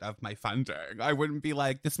absolve it of my funding. I wouldn't be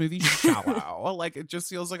like, this movie's shallow. Like, it just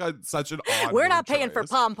feels like such an odd We're not paying for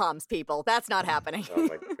choice. pom-poms, people. That's not happening. Oh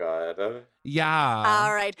my God. Yeah.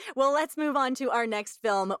 All right. Well, let's move on to our next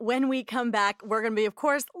film. When we come back, we're going to be, of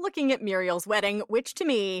course, looking at Muriel's Wedding, which to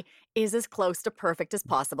me is as close to perfect as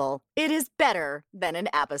possible. It is better than an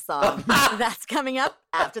ABBA song. That's coming up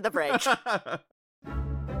after the break.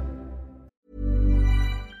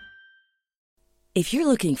 If you're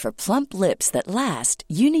looking for plump lips that last,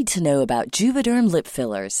 you need to know about Juvederm lip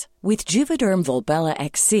fillers. With Juvederm Volbella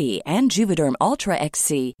XC and Juvederm Ultra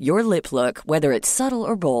XC, your lip look, whether it's subtle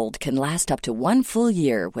or bold, can last up to 1 full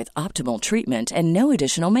year with optimal treatment and no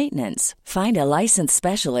additional maintenance. Find a licensed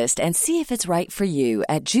specialist and see if it's right for you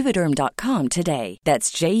at Juvederm.com today.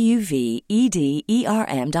 That's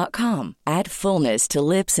JUVEDERM.com. Add fullness to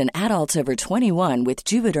lips in adults over 21 with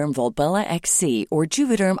Juvederm Volbella XC or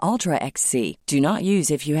Juvederm Ultra XC. Do Do not use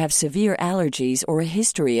if you have severe allergies or a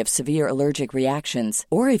history of severe allergic reactions,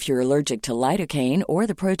 or if you're allergic to lidocaine or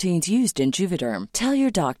the proteins used in Juvederm. Tell your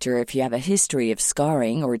doctor if you have a history of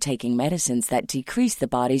scarring or taking medicines that decrease the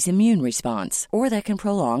body's immune response, or that can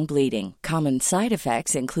prolong bleeding. Common side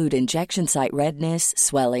effects include injection site redness,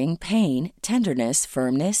 swelling, pain, tenderness,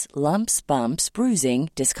 firmness, lumps, bumps, bruising,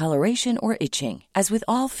 discoloration, or itching. As with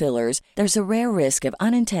all fillers, there's a rare risk of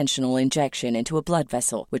unintentional injection into a blood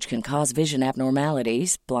vessel, which can cause vision abnormalities,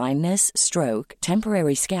 blindness, stroke,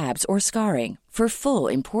 temporary scabs, or scarring. For full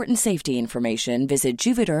important safety information, visit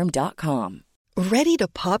Juvederm.com. Ready to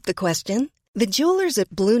pop the question? The jewelers at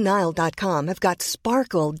BlueNile.com have got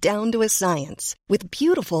sparkle down to a science with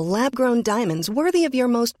beautiful lab-grown diamonds worthy of your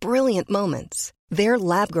most brilliant moments. Their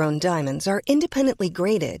lab-grown diamonds are independently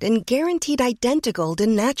graded and guaranteed identical to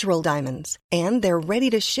natural diamonds, and they're ready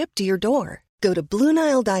to ship to your door. Go to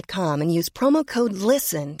BlueNile.com and use promo code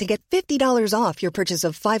LISTEN to get $50 off your purchase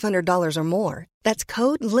of $500 or more. That's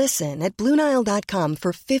code LISTEN at BlueNile.com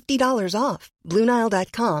for $50 off.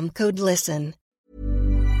 BlueNile.com, code LISTEN.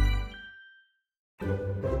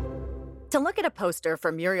 To look at a poster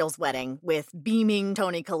for Muriel's wedding with beaming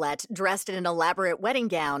Toni Collette dressed in an elaborate wedding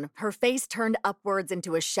gown, her face turned upwards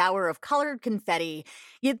into a shower of colored confetti,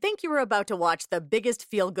 you'd think you were about to watch the biggest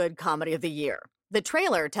feel-good comedy of the year. The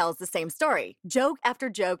trailer tells the same story, joke after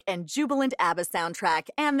joke and jubilant ABBA soundtrack,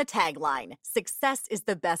 and the tagline, "Success is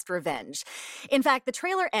the best revenge." In fact, the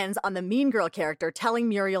trailer ends on the mean girl character telling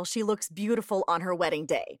Muriel she looks beautiful on her wedding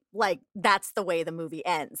day. Like, that's the way the movie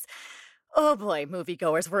ends. Oh boy,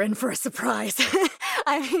 moviegoers were in for a surprise.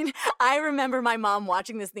 I mean, I remember my mom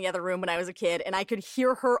watching this in the other room when I was a kid, and I could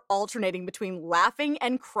hear her alternating between laughing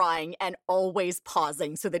and crying and always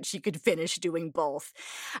pausing so that she could finish doing both.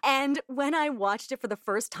 And when I watched it for the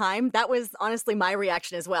first time, that was honestly my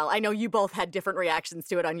reaction as well. I know you both had different reactions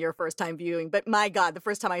to it on your first time viewing, but my God, the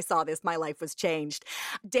first time I saw this, my life was changed.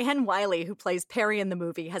 Dan Wiley, who plays Perry in the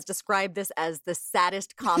movie, has described this as the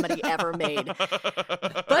saddest comedy ever made.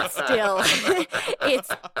 But still, it's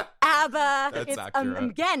ABBA. That's it's accurate.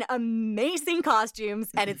 again amazing costumes,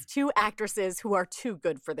 and it's two actresses who are too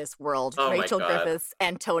good for this world. Oh my Rachel God. Griffiths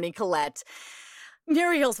and Toni Collette.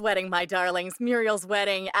 Muriel's wedding, my darlings. Muriel's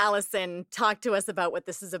wedding. Allysin, talk to us about what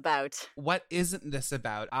this is about. What isn't this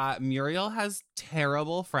about? Muriel has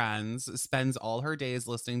terrible friends, spends all her days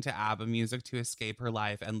listening to ABBA music to escape her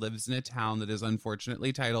life, and lives in a town that is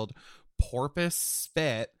unfortunately titled Porpoise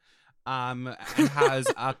Spit, and has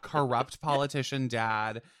a corrupt politician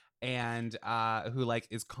dad, and who like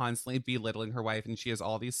is constantly belittling her wife, and she has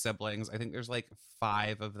all these siblings. I think there's like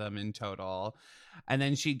 5 of them in total. And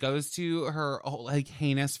then she goes to her like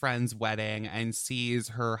heinous friend's wedding and sees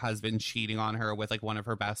her husband cheating on her with like one of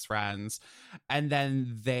her best friends. And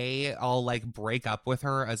then they all like break up with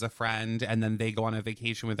her as a friend, and then they go on a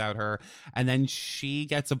vacation without her. And then she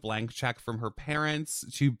gets a blank check from her parents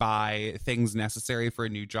to buy things necessary for a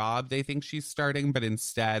new job they think she's starting, but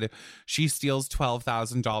instead she steals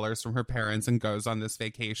 $12,000 from her parents and goes on this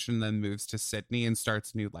vacation, then moves to Sydney and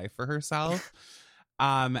starts a new life for herself.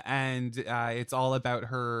 It's all about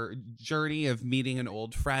her journey of meeting an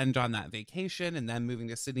old friend on that vacation and then moving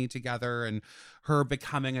to Sydney together, and her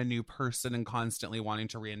becoming a new person and constantly wanting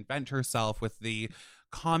to reinvent herself, with the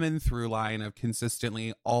common through line of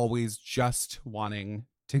consistently always just wanting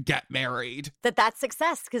to get married. That's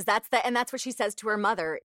success, because that's what she says to her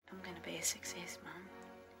mother. I'm going to be a success, Mum.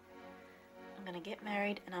 I'm going to get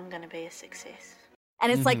married and I'm going to be a success.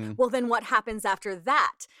 And it's like, well, then what happens after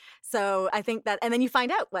that? So I think that, and then you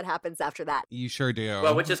find out what happens after that. You sure do.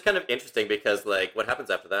 Well, which is kind of interesting because, like, what happens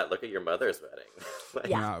after that? Look at your mother's wedding.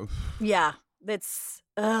 Like, Yeah. That's,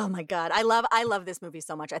 oh my God. I love this movie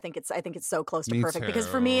so much. I think it's so close to Me perfect, too. because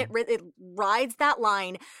for me, it rides that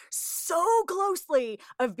line so closely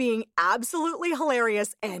of being absolutely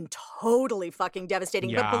hilarious and totally fucking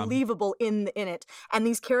devastating, but believable in it. And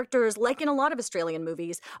these characters, like in a lot of Australian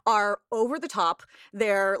movies, are over the top.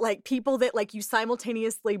 They're like people that like you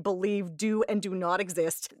simultaneously believe do and do not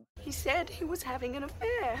exist. He said he was having an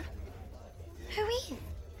affair. Who is?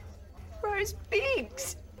 Rose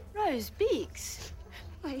Biggs. Rose Biggs?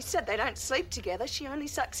 Well, he said they don't sleep together. She only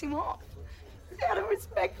sucks him off. Out of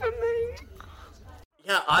respect for me.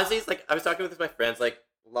 Yeah, Aussies, like, I was talking with my friends, like,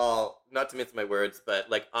 lol, not to mince my words,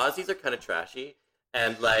 but, like, Aussies are kind of trashy,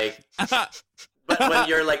 and, like, but when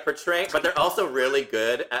you're, like, portraying, but they're also really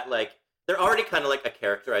good at, like, they're already kind of, like, a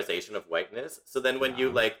characterization of whiteness, so then when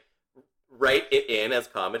you, like, write it in as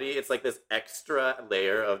comedy, it's, like, this extra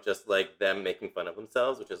layer of just, like, them making fun of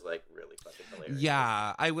themselves, which is, like, really fucking hilarious.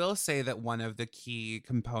 Yeah, I will say that one of the key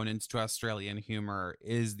components to Australian humor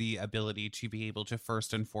is the ability to be able to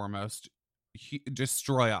first and foremost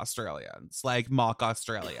destroy Australians, like mock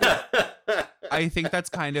Australia. I think that's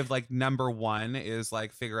kind of like number one is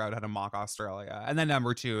like figure out how to mock Australia. And then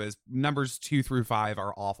number two is numbers 2 through 5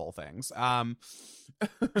 are awful things.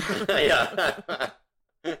 Yeah.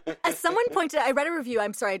 As someone pointed, I read a review,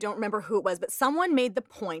 I'm sorry, I don't remember who it was, but someone made the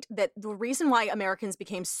point that the reason why Americans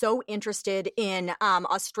became so interested in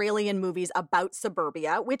Australian movies about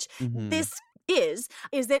suburbia, which this is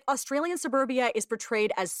that Australian suburbia is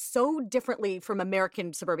portrayed as so differently from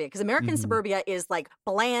American suburbia, because American suburbia is like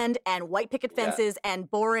bland and white picket fences and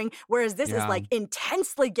boring, whereas this is like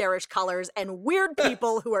intensely garish colors and weird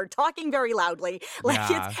people who are talking very loudly. Like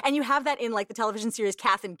and you have that in like the television series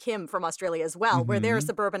Kath and Kim from Australia as well, where there are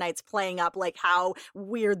suburbanites playing up like how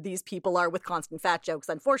weird these people are with constant fat jokes,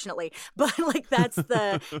 unfortunately. But like that's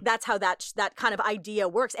how that kind of idea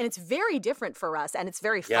works, and it's very different for us, and it's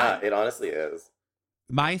very fun. Yeah, it honestly is.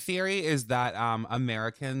 My theory is that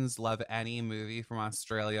Americans love any movie from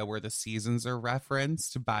Australia where the seasons are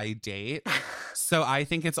referenced by date. So I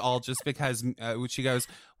think it's all just because she goes,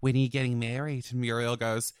 "When are you getting married?" And Muriel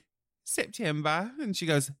goes, "September." And she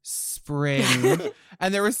goes, "Spring."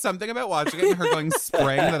 And there was something about watching it and her going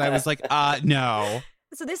spring that I was like, no.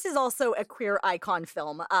 So this is also a queer icon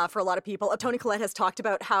film for a lot of people. Toni Collette has talked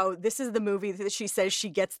about how this is the movie that she says she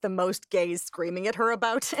gets the most gays screaming at her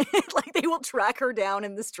about. Like they will track her down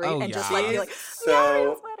in the street and just like be like,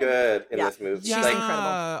 so good in this movie. She's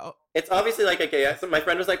incredible. It's obviously like a gay. So my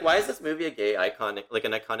friend was like, "Why is this movie a gay iconic, like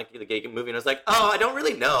an iconic gay movie?" And I was like, "Oh, I don't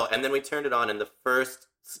really know." And then we turned it on, and the first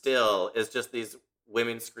still is just these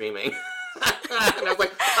women screaming. And I was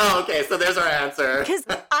like, oh, okay, so there's our answer. Because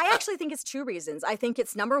I actually think it's 2 reasons. I think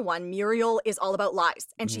it's number one, Muriel is all about lies,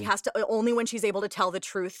 and she has to, only when she's able to tell the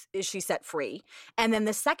truth is she set free. And then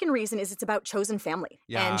the second reason is it's about chosen family.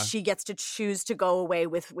 And she gets to choose to go away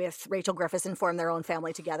with Rachel Griffiths and form their own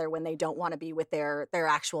family together when they don't want to be with their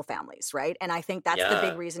actual families, right? And I think that's the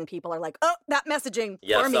big reason people are like, oh, that messaging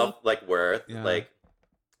for me. Self, like, worth, like,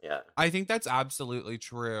 I think that's absolutely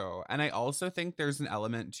true. And I also think there's an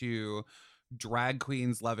element to drag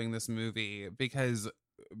queens loving this movie because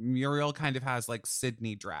Muriel kind of has like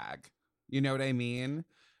Sydney drag. You know what I mean?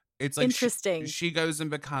 It's like interesting. She goes and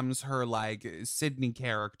becomes her like Sydney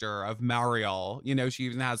character of Muriel. You know, she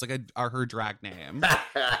even has like her drag name.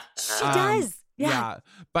 She does. Yeah.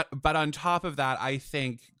 But on top of that, I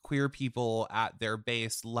think queer people at their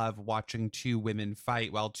base love watching 2 women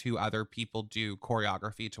fight while 2 other people do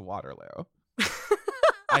choreography to Waterloo.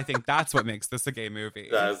 I think that's what makes this a gay movie.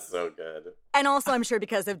 That's so good. And also, I'm sure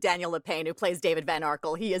because of Daniel LePaine, who plays David Van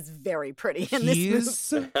Arkel, he is very pretty in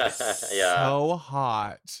this movie. So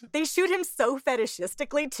hot. They shoot him so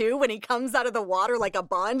fetishistically, too, when he comes out of the water like a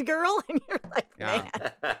Bond girl. And you're like, man.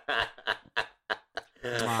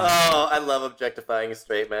 Oh, I love objectifying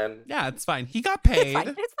straight men. Yeah, it's fine. He got paid.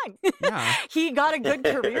 It's fine. Yeah. He got a good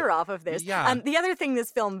career off of this. Yeah. The other thing this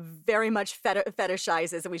film very much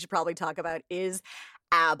fetishizes that we should probably talk about is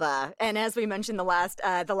ABBA. And as we mentioned, the last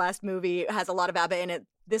movie has a lot of ABBA in it.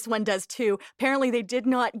 This one does too. Apparently, they did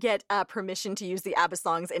not get permission to use the ABBA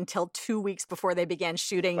songs until 2 weeks before they began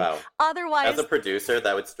shooting. Wow. Otherwise, as a producer,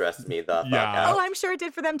 that would stress me the fuck out. Oh, I'm sure it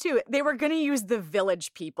did for them too. They were going to use the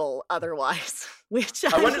Village People otherwise, which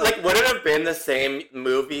I wonder, like, would it have been the same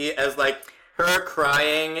movie as like her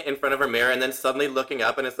crying in front of her mirror and then suddenly looking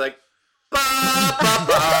up and it's like, ba ba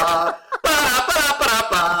ba ba ba ba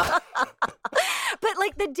ba. But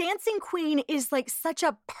like the dancing queen is like such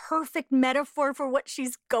a perfect metaphor for what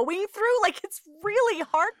she's going through. Like it's really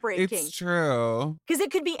heartbreaking. It's true. Because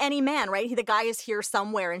it could be any man, right? The guy is here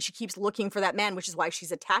somewhere and she keeps looking for that man, which is why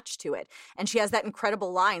she's attached to it. And she has that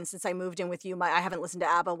incredible line, "Since I moved in with you, I haven't listened to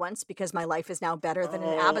ABBA once because my life is now better than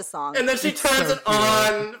an ABBA song." And then she turns it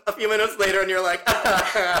on a few minutes later and you're like, God,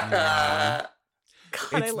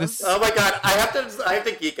 I love that. Oh my God, I have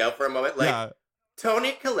to geek out for a moment. Like,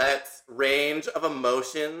 Toni Collette's range of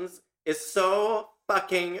emotions is so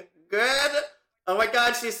fucking good. Oh my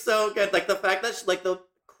God, she's so good. Like the fact that she, like the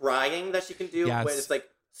crying that she can do when it's like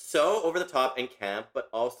so over the top and camp, but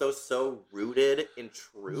also so rooted in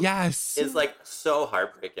truth. Yes. Is like so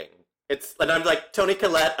heartbreaking. It's and I'm like, Toni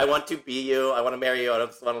Collette, I want to be you. I want to marry you. I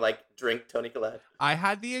just want to like drink Toni Collette. I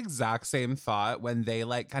had the exact same thought when they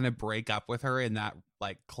like kind of break up with her in that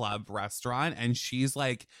like club restaurant and she's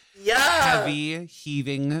like heavy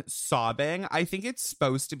heaving sobbing. I think it's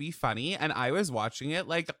supposed to be funny and I was watching it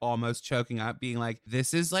like almost choking up being like,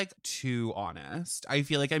 this is like too honest. I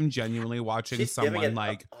feel like I'm genuinely watching someone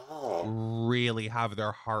like really have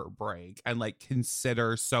their heart break and like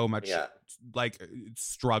consider so much like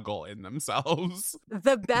struggle in themselves.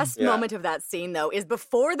 The best moment of that scene, though, is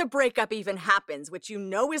before the breakup even happens, which you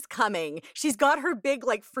know is coming. She's got her big,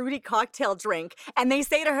 like, fruity cocktail drink, and they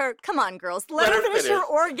say to her, "Come on, girls, let her finish her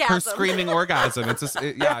orgasm." Her screaming orgasm.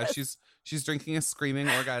 It's she's drinking a screaming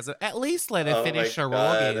orgasm. At least let her finish her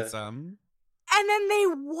orgasm. And then they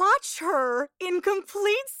watch her in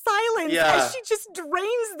complete silence as she just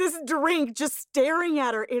drains this drink, just staring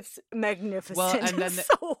at her. It's magnificent. Well, and then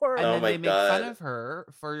so horrible. And then they make fun of her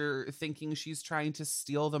for thinking she's trying to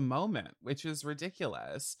steal the moment, which is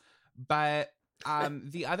ridiculous. But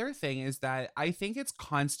the other thing is that I think it's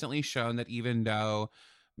constantly shown that even though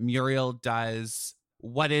Muriel does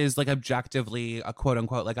what is like objectively a quote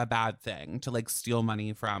unquote like a bad thing to like steal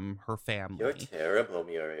money from her family. You're terrible,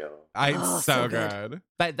 Muriel. It's so good.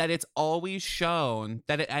 But that it's always shown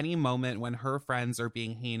that at any moment when her friends are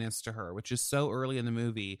being heinous to her, which is so early in the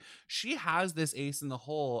movie, she has this ace in the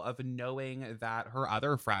hole of knowing that her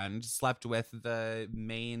other friend slept with the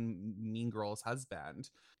main mean girl's husband.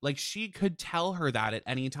 Like, she could tell her that at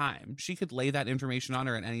any time. She could lay that information on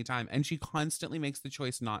her at any time, and she constantly makes the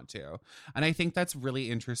choice not to. And I think that's really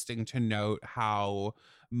interesting to note how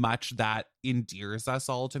much that endears us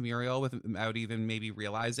all to Muriel without even maybe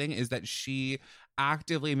realizing, is that she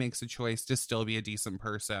actively makes a choice to still be a decent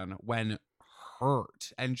person when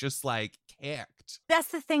hurt and just like kicked. That's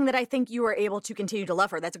the thing that I think you are able to continue to love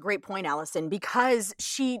her. That's a great point, Allysin, because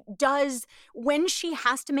she does, when she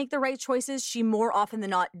has to make the right choices, she more often than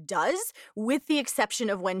not does, with the exception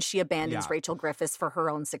of when she abandons Rachel Griffiths for her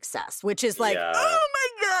own success, which is like, oh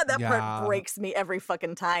my God, that part breaks me every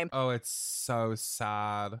fucking time. Oh, it's so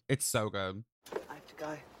sad. It's so good. I have to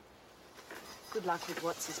go. Good luck with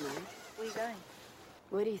what's his name. Where are you going?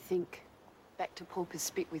 Where do you think? Back to Pauper's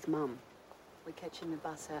Spit with Mum. We're catching the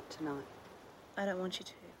bus out tonight. I don't want you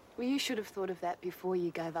to. Well, you should have thought of that before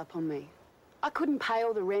you gave up on me. I couldn't pay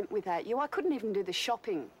all the rent without you. I couldn't even do the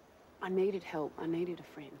shopping. I needed help. I needed a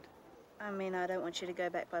friend. I mean, I don't want you to go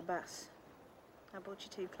back by bus. I bought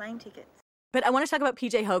you 2 plane tickets. But I want to talk about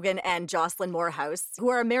PJ Hogan and Jocelyn Moorhouse, who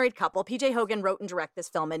are a married couple. PJ Hogan wrote and directed this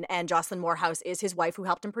film, and Jocelyn Moorhouse is his wife who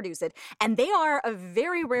helped him produce it. And they are a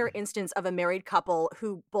very rare instance of a married couple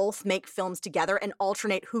who both make films together and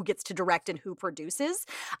alternate who gets to direct and who produces.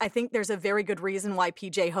 I think there's a very good reason why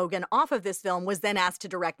PJ Hogan, off of this film, was then asked to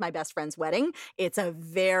direct My Best Friend's Wedding. It's a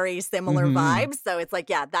very similar vibe. So it's like,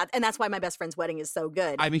 that's why My Best Friend's Wedding is so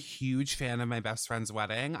good. I'm a huge fan of My Best Friend's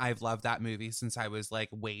Wedding. I've loved that movie since I was like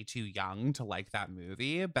way too young to like that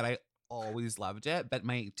movie, but I always loved it. But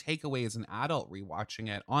my takeaway as an adult rewatching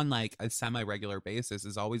it on like a semi-regular basis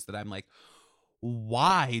is always that I'm like,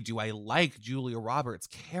 why do I like Julia Roberts'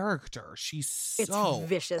 character? She's so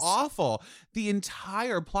vicious, awful. The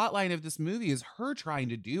entire plotline of this movie is her trying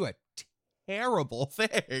to do a terrible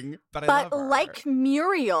thing, but I love her. Like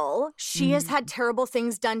Muriel, she has had terrible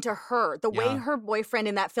things done to her. The way her boyfriend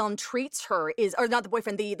in that film treats her is, or not the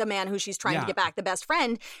boyfriend, the man who she's trying to get back, the best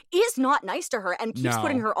friend, is not nice to her and keeps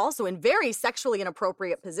putting her also in very sexually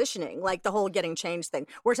inappropriate positioning, like the whole getting changed thing.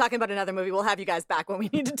 We're talking about another movie. We'll have you guys back when we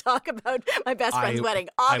need to talk about My Best Friend's Wedding,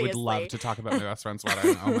 obviously. I would love to talk about My Best Friend's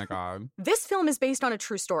Wedding. Oh my God. This film is based on a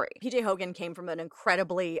true story. PJ Hogan came from an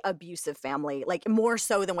incredibly abusive family, like more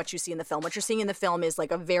so than what you see in the film. What you're seeing in the film is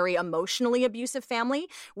like a very emotionally abusive family,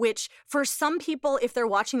 which for some people, if they're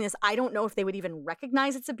watching this, I don't know if they would even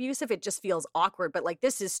recognize it's abusive. It just feels awkward. But like,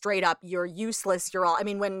 this is straight up, you're useless. You're all, I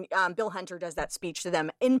mean, when Bill Hunter does that speech to them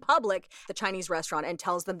in public, the Chinese restaurant, and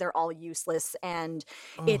tells them they're all useless. And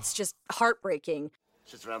it's just heartbreaking.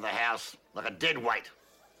 Sits around the house like a dead weight.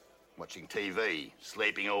 Watching TV,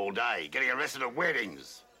 sleeping all day, getting arrested at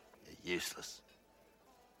weddings. You're useless.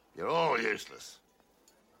 You're all useless.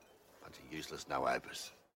 Bunch of useless no-hopers.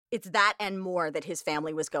 It's that and more that his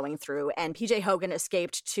family was going through. And PJ Hogan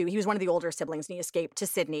escaped to, he was one of the older siblings, and he escaped to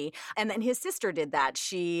Sydney. And then his sister did that.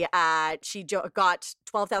 She got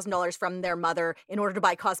 $12,000 from their mother in order to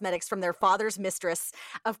buy cosmetics from their father's mistress,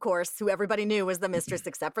 of course, who everybody knew was the mistress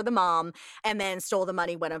except for the mom, and then stole the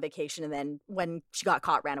money, went on vacation, and then when she got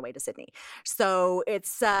caught, ran away to Sydney. So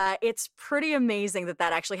it's pretty amazing that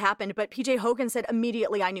actually happened. But PJ Hogan said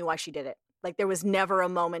immediately, I knew why she did it. Like, there was never a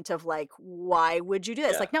moment of like, why would you do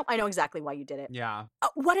this? Like, no, I know exactly why you did it. Yeah.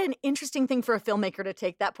 What an interesting thing for a filmmaker to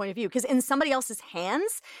take that point of view. Because in somebody else's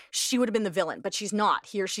hands, she would have been the villain, but she's not.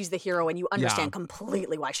 Here, she's the hero, and you understand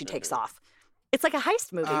completely why she takes off. It's like a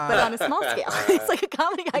heist movie, but on a small scale. It's like a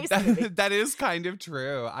comedy heist movie. That is kind of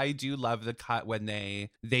true. I do love the cut when they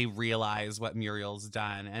realize what Muriel's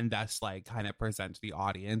done and thus like kind of present to the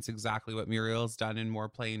audience exactly what Muriel's done in more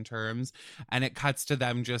plain terms. And it cuts to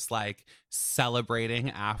them just like celebrating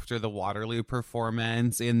after the Waterloo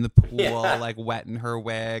performance in the pool, like wetting her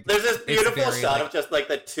wig. There's this beautiful shot of just like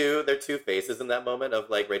their two faces in that moment of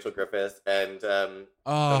like Rachel Griffiths and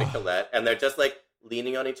Toni Collette, and they're just like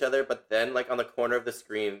leaning on each other, but then like on the corner of the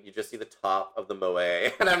screen you just see the top of the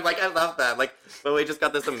Moet, and I'm like, I love that. Like Moet just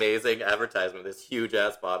got this amazing advertisement, this huge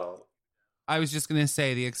ass bottle. I was just gonna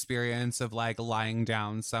say the experience of like lying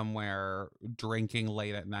down somewhere, drinking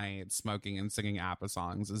late at night, smoking and singing ABBA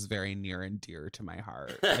songs is very near and dear to my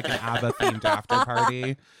heart. Like an ABBA themed after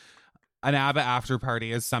party. An ABBA after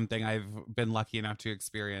party is something I've been lucky enough to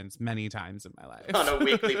experience many times in my life. On a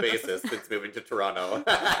weekly basis since moving to Toronto.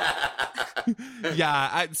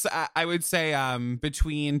 Yeah, I would say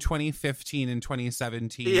between 2015 and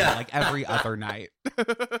 2017, like every other night.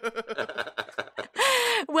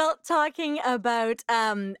 Well, talking about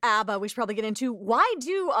ABBA, we should probably get into why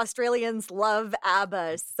do Australians love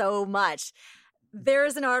ABBA so much?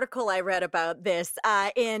 There's an article I read about this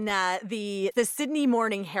in the Sydney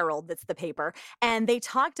Morning Herald, that's the paper, and they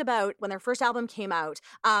talked about when their first album came out,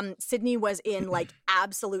 Sydney was in like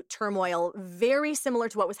absolute turmoil, very similar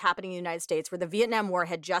to what was happening in the United States, where the Vietnam War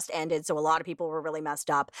had just ended, so a lot of people were really messed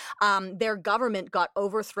up. Their government got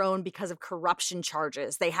overthrown because of corruption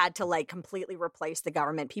charges. They had to like completely replace the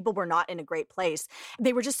government. People were not in a great place.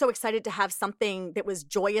 They were just so excited to have something that was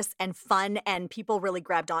joyous and fun, and people really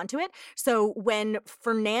grabbed onto it. So when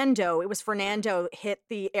Fernando hit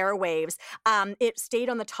the airwaves, it stayed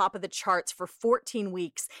on the top of the charts for 14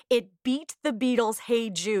 weeks. It beat the Beatles' Hey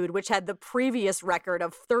Jude, which had the previous record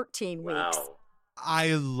of 13 weeks.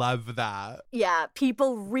 I love that. Yeah,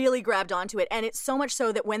 people really grabbed onto it. And it's so much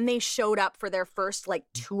so that when they showed up for their first like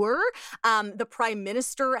tour, the prime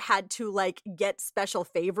minister had to like get special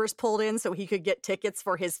favors pulled in so he could get tickets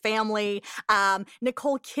for his family.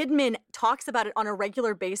 Nicole Kidman talks about it on a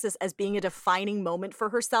regular basis as being a defining moment for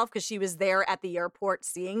herself because she was there at the airport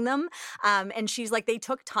seeing them. And she's like, they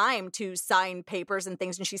took time to sign papers and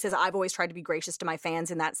things. And she says, I've always tried to be gracious to my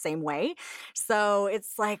fans in that same way. So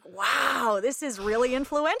it's like, wow, this is really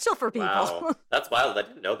influential for people. Wow. That's wild. I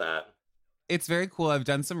didn't know that. It's very cool. I've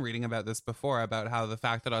done some reading about this before, about how the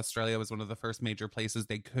fact that Australia was one of the first major places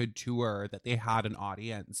they could tour, that they had an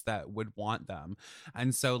audience that would want them.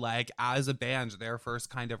 And so like as a band, their first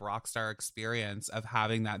kind of rock star experience of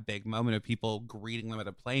having that big moment of people greeting them at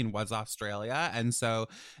a plane was Australia. And so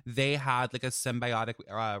they had like a symbiotic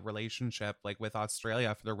relationship like with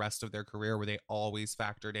Australia for the rest of their career, where they always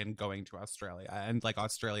factored in going to Australia and like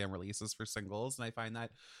Australian releases for singles. And I find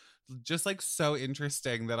that just like so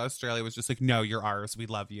interesting that Australia was just like, no, you're ours. We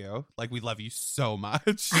love you. Like, we love you so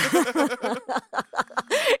much.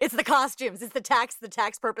 It's the costumes. It's the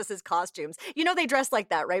tax purposes costumes. You know, they dress like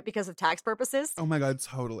that, right? Because of tax purposes. Oh my God,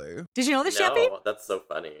 totally. Did you know this, Sheppy? No, that's so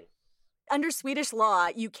funny. Under Swedish law,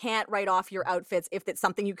 you can't write off your outfits if it's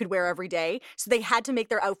something you could wear every day. So they had to make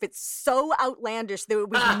their outfits so outlandish there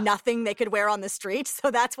would be nothing they could wear on the street.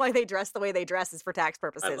 So that's why they dress the way they dress, is for tax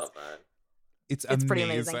purposes. I love that. It's pretty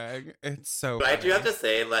amazing. It's so But funny. I do have to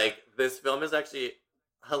say, like, this film is actually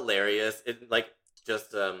hilarious. It, like,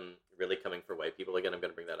 just really coming for white people. Again, I'm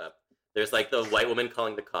going to bring that up. There's, like, the white woman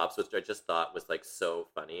calling the cops, which I just thought was, like, so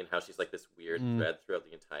funny, and how she's, like, this weird thread throughout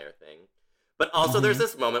the entire thing. But also there's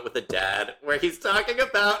this moment with the dad where he's talking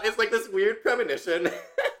about, it's, like, this weird premonition.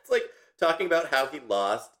 It's, like, talking about how he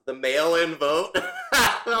lost the mail-in vote.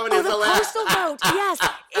 The postal vote. Yes,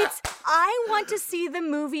 I want to see the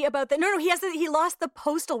movie about that. No, he lost the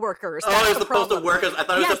postal workers. That's it was the postal workers. I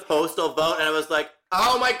thought it was the postal vote, and I was like,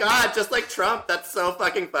 oh my God, just like Trump. That's so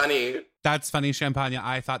fucking funny. That's funny, Champagna.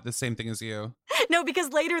 I thought the same thing as you. No,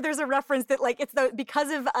 because later there's a reference that like it's because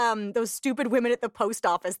of those stupid women at the post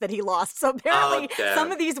office that he lost. So apparently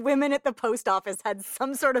some of these women at the post office had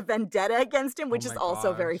some sort of vendetta against him, which is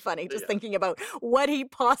also very funny. Just thinking about what he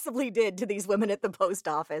possibly did to these women at the post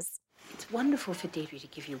office. It's wonderful for Deirdre to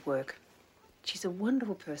give you work. She's a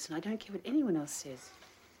wonderful person. I don't care what anyone else says.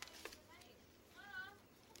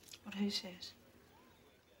 What who says?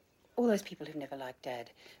 All those people who've never liked Dad.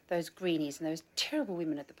 Those greenies and those terrible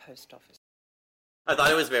women at the post office. I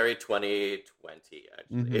thought it was very 2020,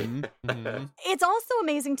 actually. It's also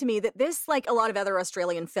amazing to me that this, like a lot of other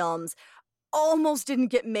Australian films, almost didn't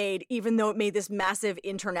get made, even though it made this massive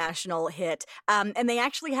international hit. And they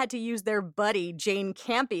actually had to use their buddy, Jane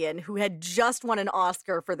Campion, who had just won an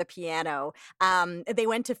Oscar for The Piano. They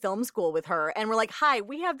went to film school with her and were like, hi,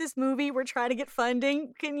 we have this movie. We're trying to get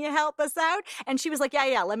funding. Can you help us out? And she was like,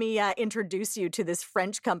 yeah, let me introduce you to this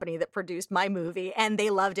French company that produced my movie. And they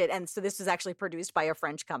loved it. And so this was actually produced by a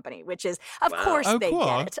French company, which is, of course, they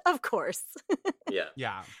get it. Of course.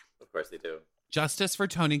 Yeah. Of course they do. Justice for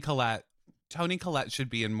Toni Collette. Toni Collette should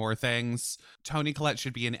be in more things. Toni Collette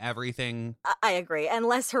should be in everything. I agree. And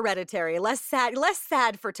less Hereditary, less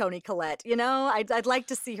sad for Toni Collette. You know, I'd like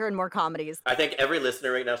to see her in more comedies. I think every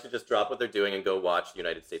listener right now should just drop what they're doing and go watch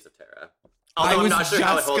United States of Terror. Although I'm not sure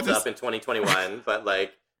how it holds up in 2021, but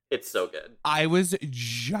like, it's so good. I was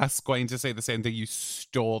just going to say the same thing. You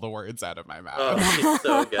stole the words out of my mouth. Oh, she's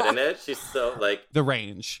so good in it. She's so like... The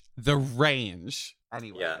range.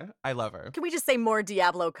 Anyway, yeah. I love her. Can we just say more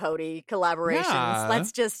Diablo Cody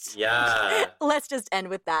collaborations? Yeah. Let's just end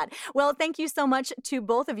with that. Well, thank you so much to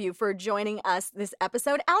both of you for joining us this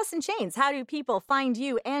episode. Allysin Chaynes, how do people find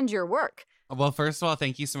you and your work? Well, first of all,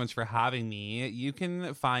 thank you so much for having me. You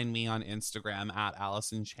can find me on Instagram at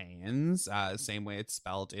Allysin Chaynes, same way it's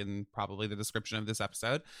spelled in probably the description of this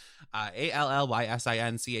episode,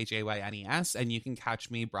 ALLYSINCHAYNES. And you can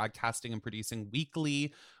catch me broadcasting and producing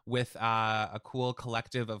weekly with a cool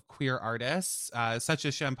collective of queer artists, such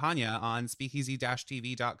as Champagna on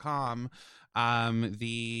speakeasy-tv.com,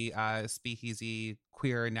 the Speakeasy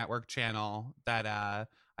Queer Network channel that I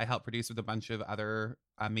help produce with a bunch of other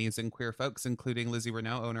amazing queer folks, including Lizzie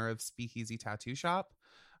Renault, owner of Speakeasy Tattoo Shop.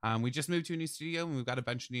 We just moved to a new studio and we've got a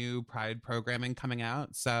bunch of new Pride programming coming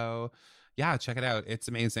out. So yeah, check it out. It's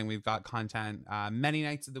amazing. We've got content many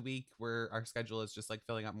nights of the week where our schedule is just like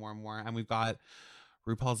filling up more and more. And we've got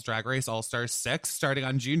RuPaul's Drag Race All-Stars 6 starting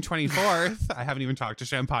on June 24th. I haven't even talked to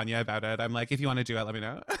Champagna about it. I'm like, if you want to do it, let me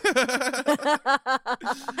know.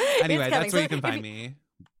 Anyway, that's where you can find me.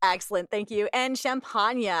 Excellent. Thank you. And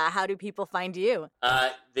Champagna, how do people find you?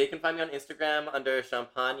 They can find me on Instagram under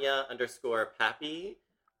Champagna_Pappy.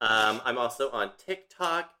 I'm also on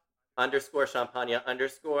TikTok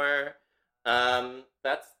 _Champagna_.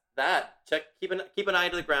 That's that. Keep an eye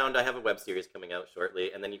to the ground. I have a web series coming out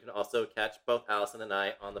shortly. And then you can also catch both Allysin and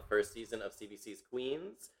I on the first season of CBC's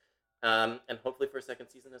Queens. And hopefully for a second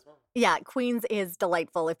season as well. Yeah, Queens is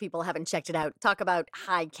delightful if people haven't checked it out. Talk about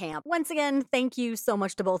high camp. Once again, thank you so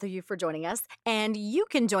much to both of you for joining us. And you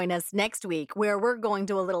can join us next week where we're going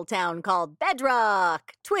to a little town called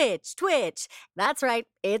Bedrock. Twitch. That's right,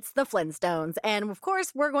 it's the Flintstones. And of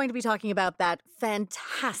course, we're going to be talking about that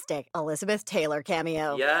fantastic Elizabeth Taylor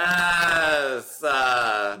cameo. Yes!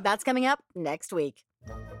 That's coming up next week.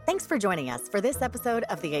 Thanks for joining us for this episode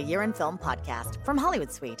of the A Year in Film podcast from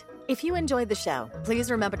Hollywood Suite. If you enjoyed the show, please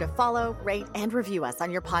remember to follow, rate, and review us on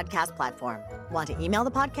your podcast platform. Want to email the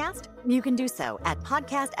podcast? You can do so at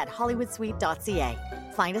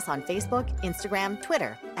podcast@hollywoodsuite.ca. Find us on Facebook, Instagram,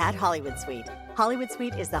 Twitter @Hollywood Suite. Hollywood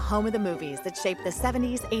Suite is the home of the movies that shaped the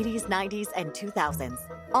 70s, 80s, 90s, and 2000s.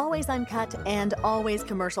 Always uncut and always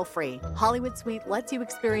commercial-free, Hollywood Suite lets you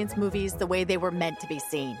experience movies the way they were meant to be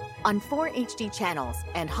seen on 4 HD channels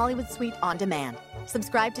and Hollywood Suite On Demand.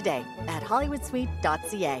 Subscribe today at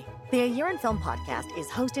hollywoodsuite.ca. The A Year in Film podcast is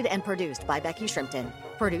hosted and produced by Becky Shrimpton.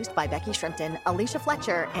 Produced by Becky Shrimpton, Alicia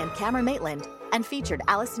Fletcher, and Cameron Maitland, and featured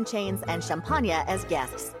Allysin Chaynes and Champagna as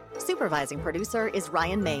guests. Supervising producer is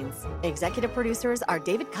Ryan Maines. Executive producers are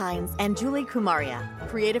David Kynes and Julie Kumaria.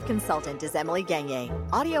 Creative consultant is Emily Gagné.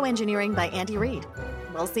 Audio engineering by Andy Reid.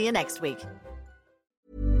 We'll see you next week.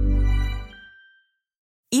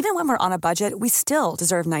 Even when we're on a budget, we still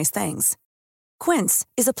deserve nice things. Quince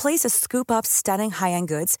is a place to scoop up stunning high-end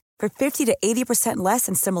goods for 50 to 80% less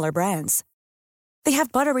than similar brands. They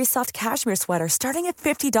have buttery soft cashmere sweaters starting at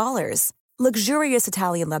 $50, luxurious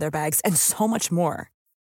Italian leather bags, and so much more.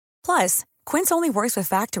 Plus, Quince only works with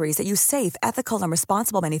factories that use safe, ethical, and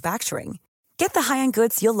responsible manufacturing. Get the high-end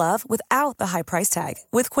goods you'll love without the high price tag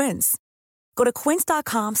with Quince. Go to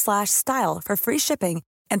quince.com/style for free shipping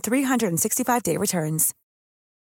and 365-day returns.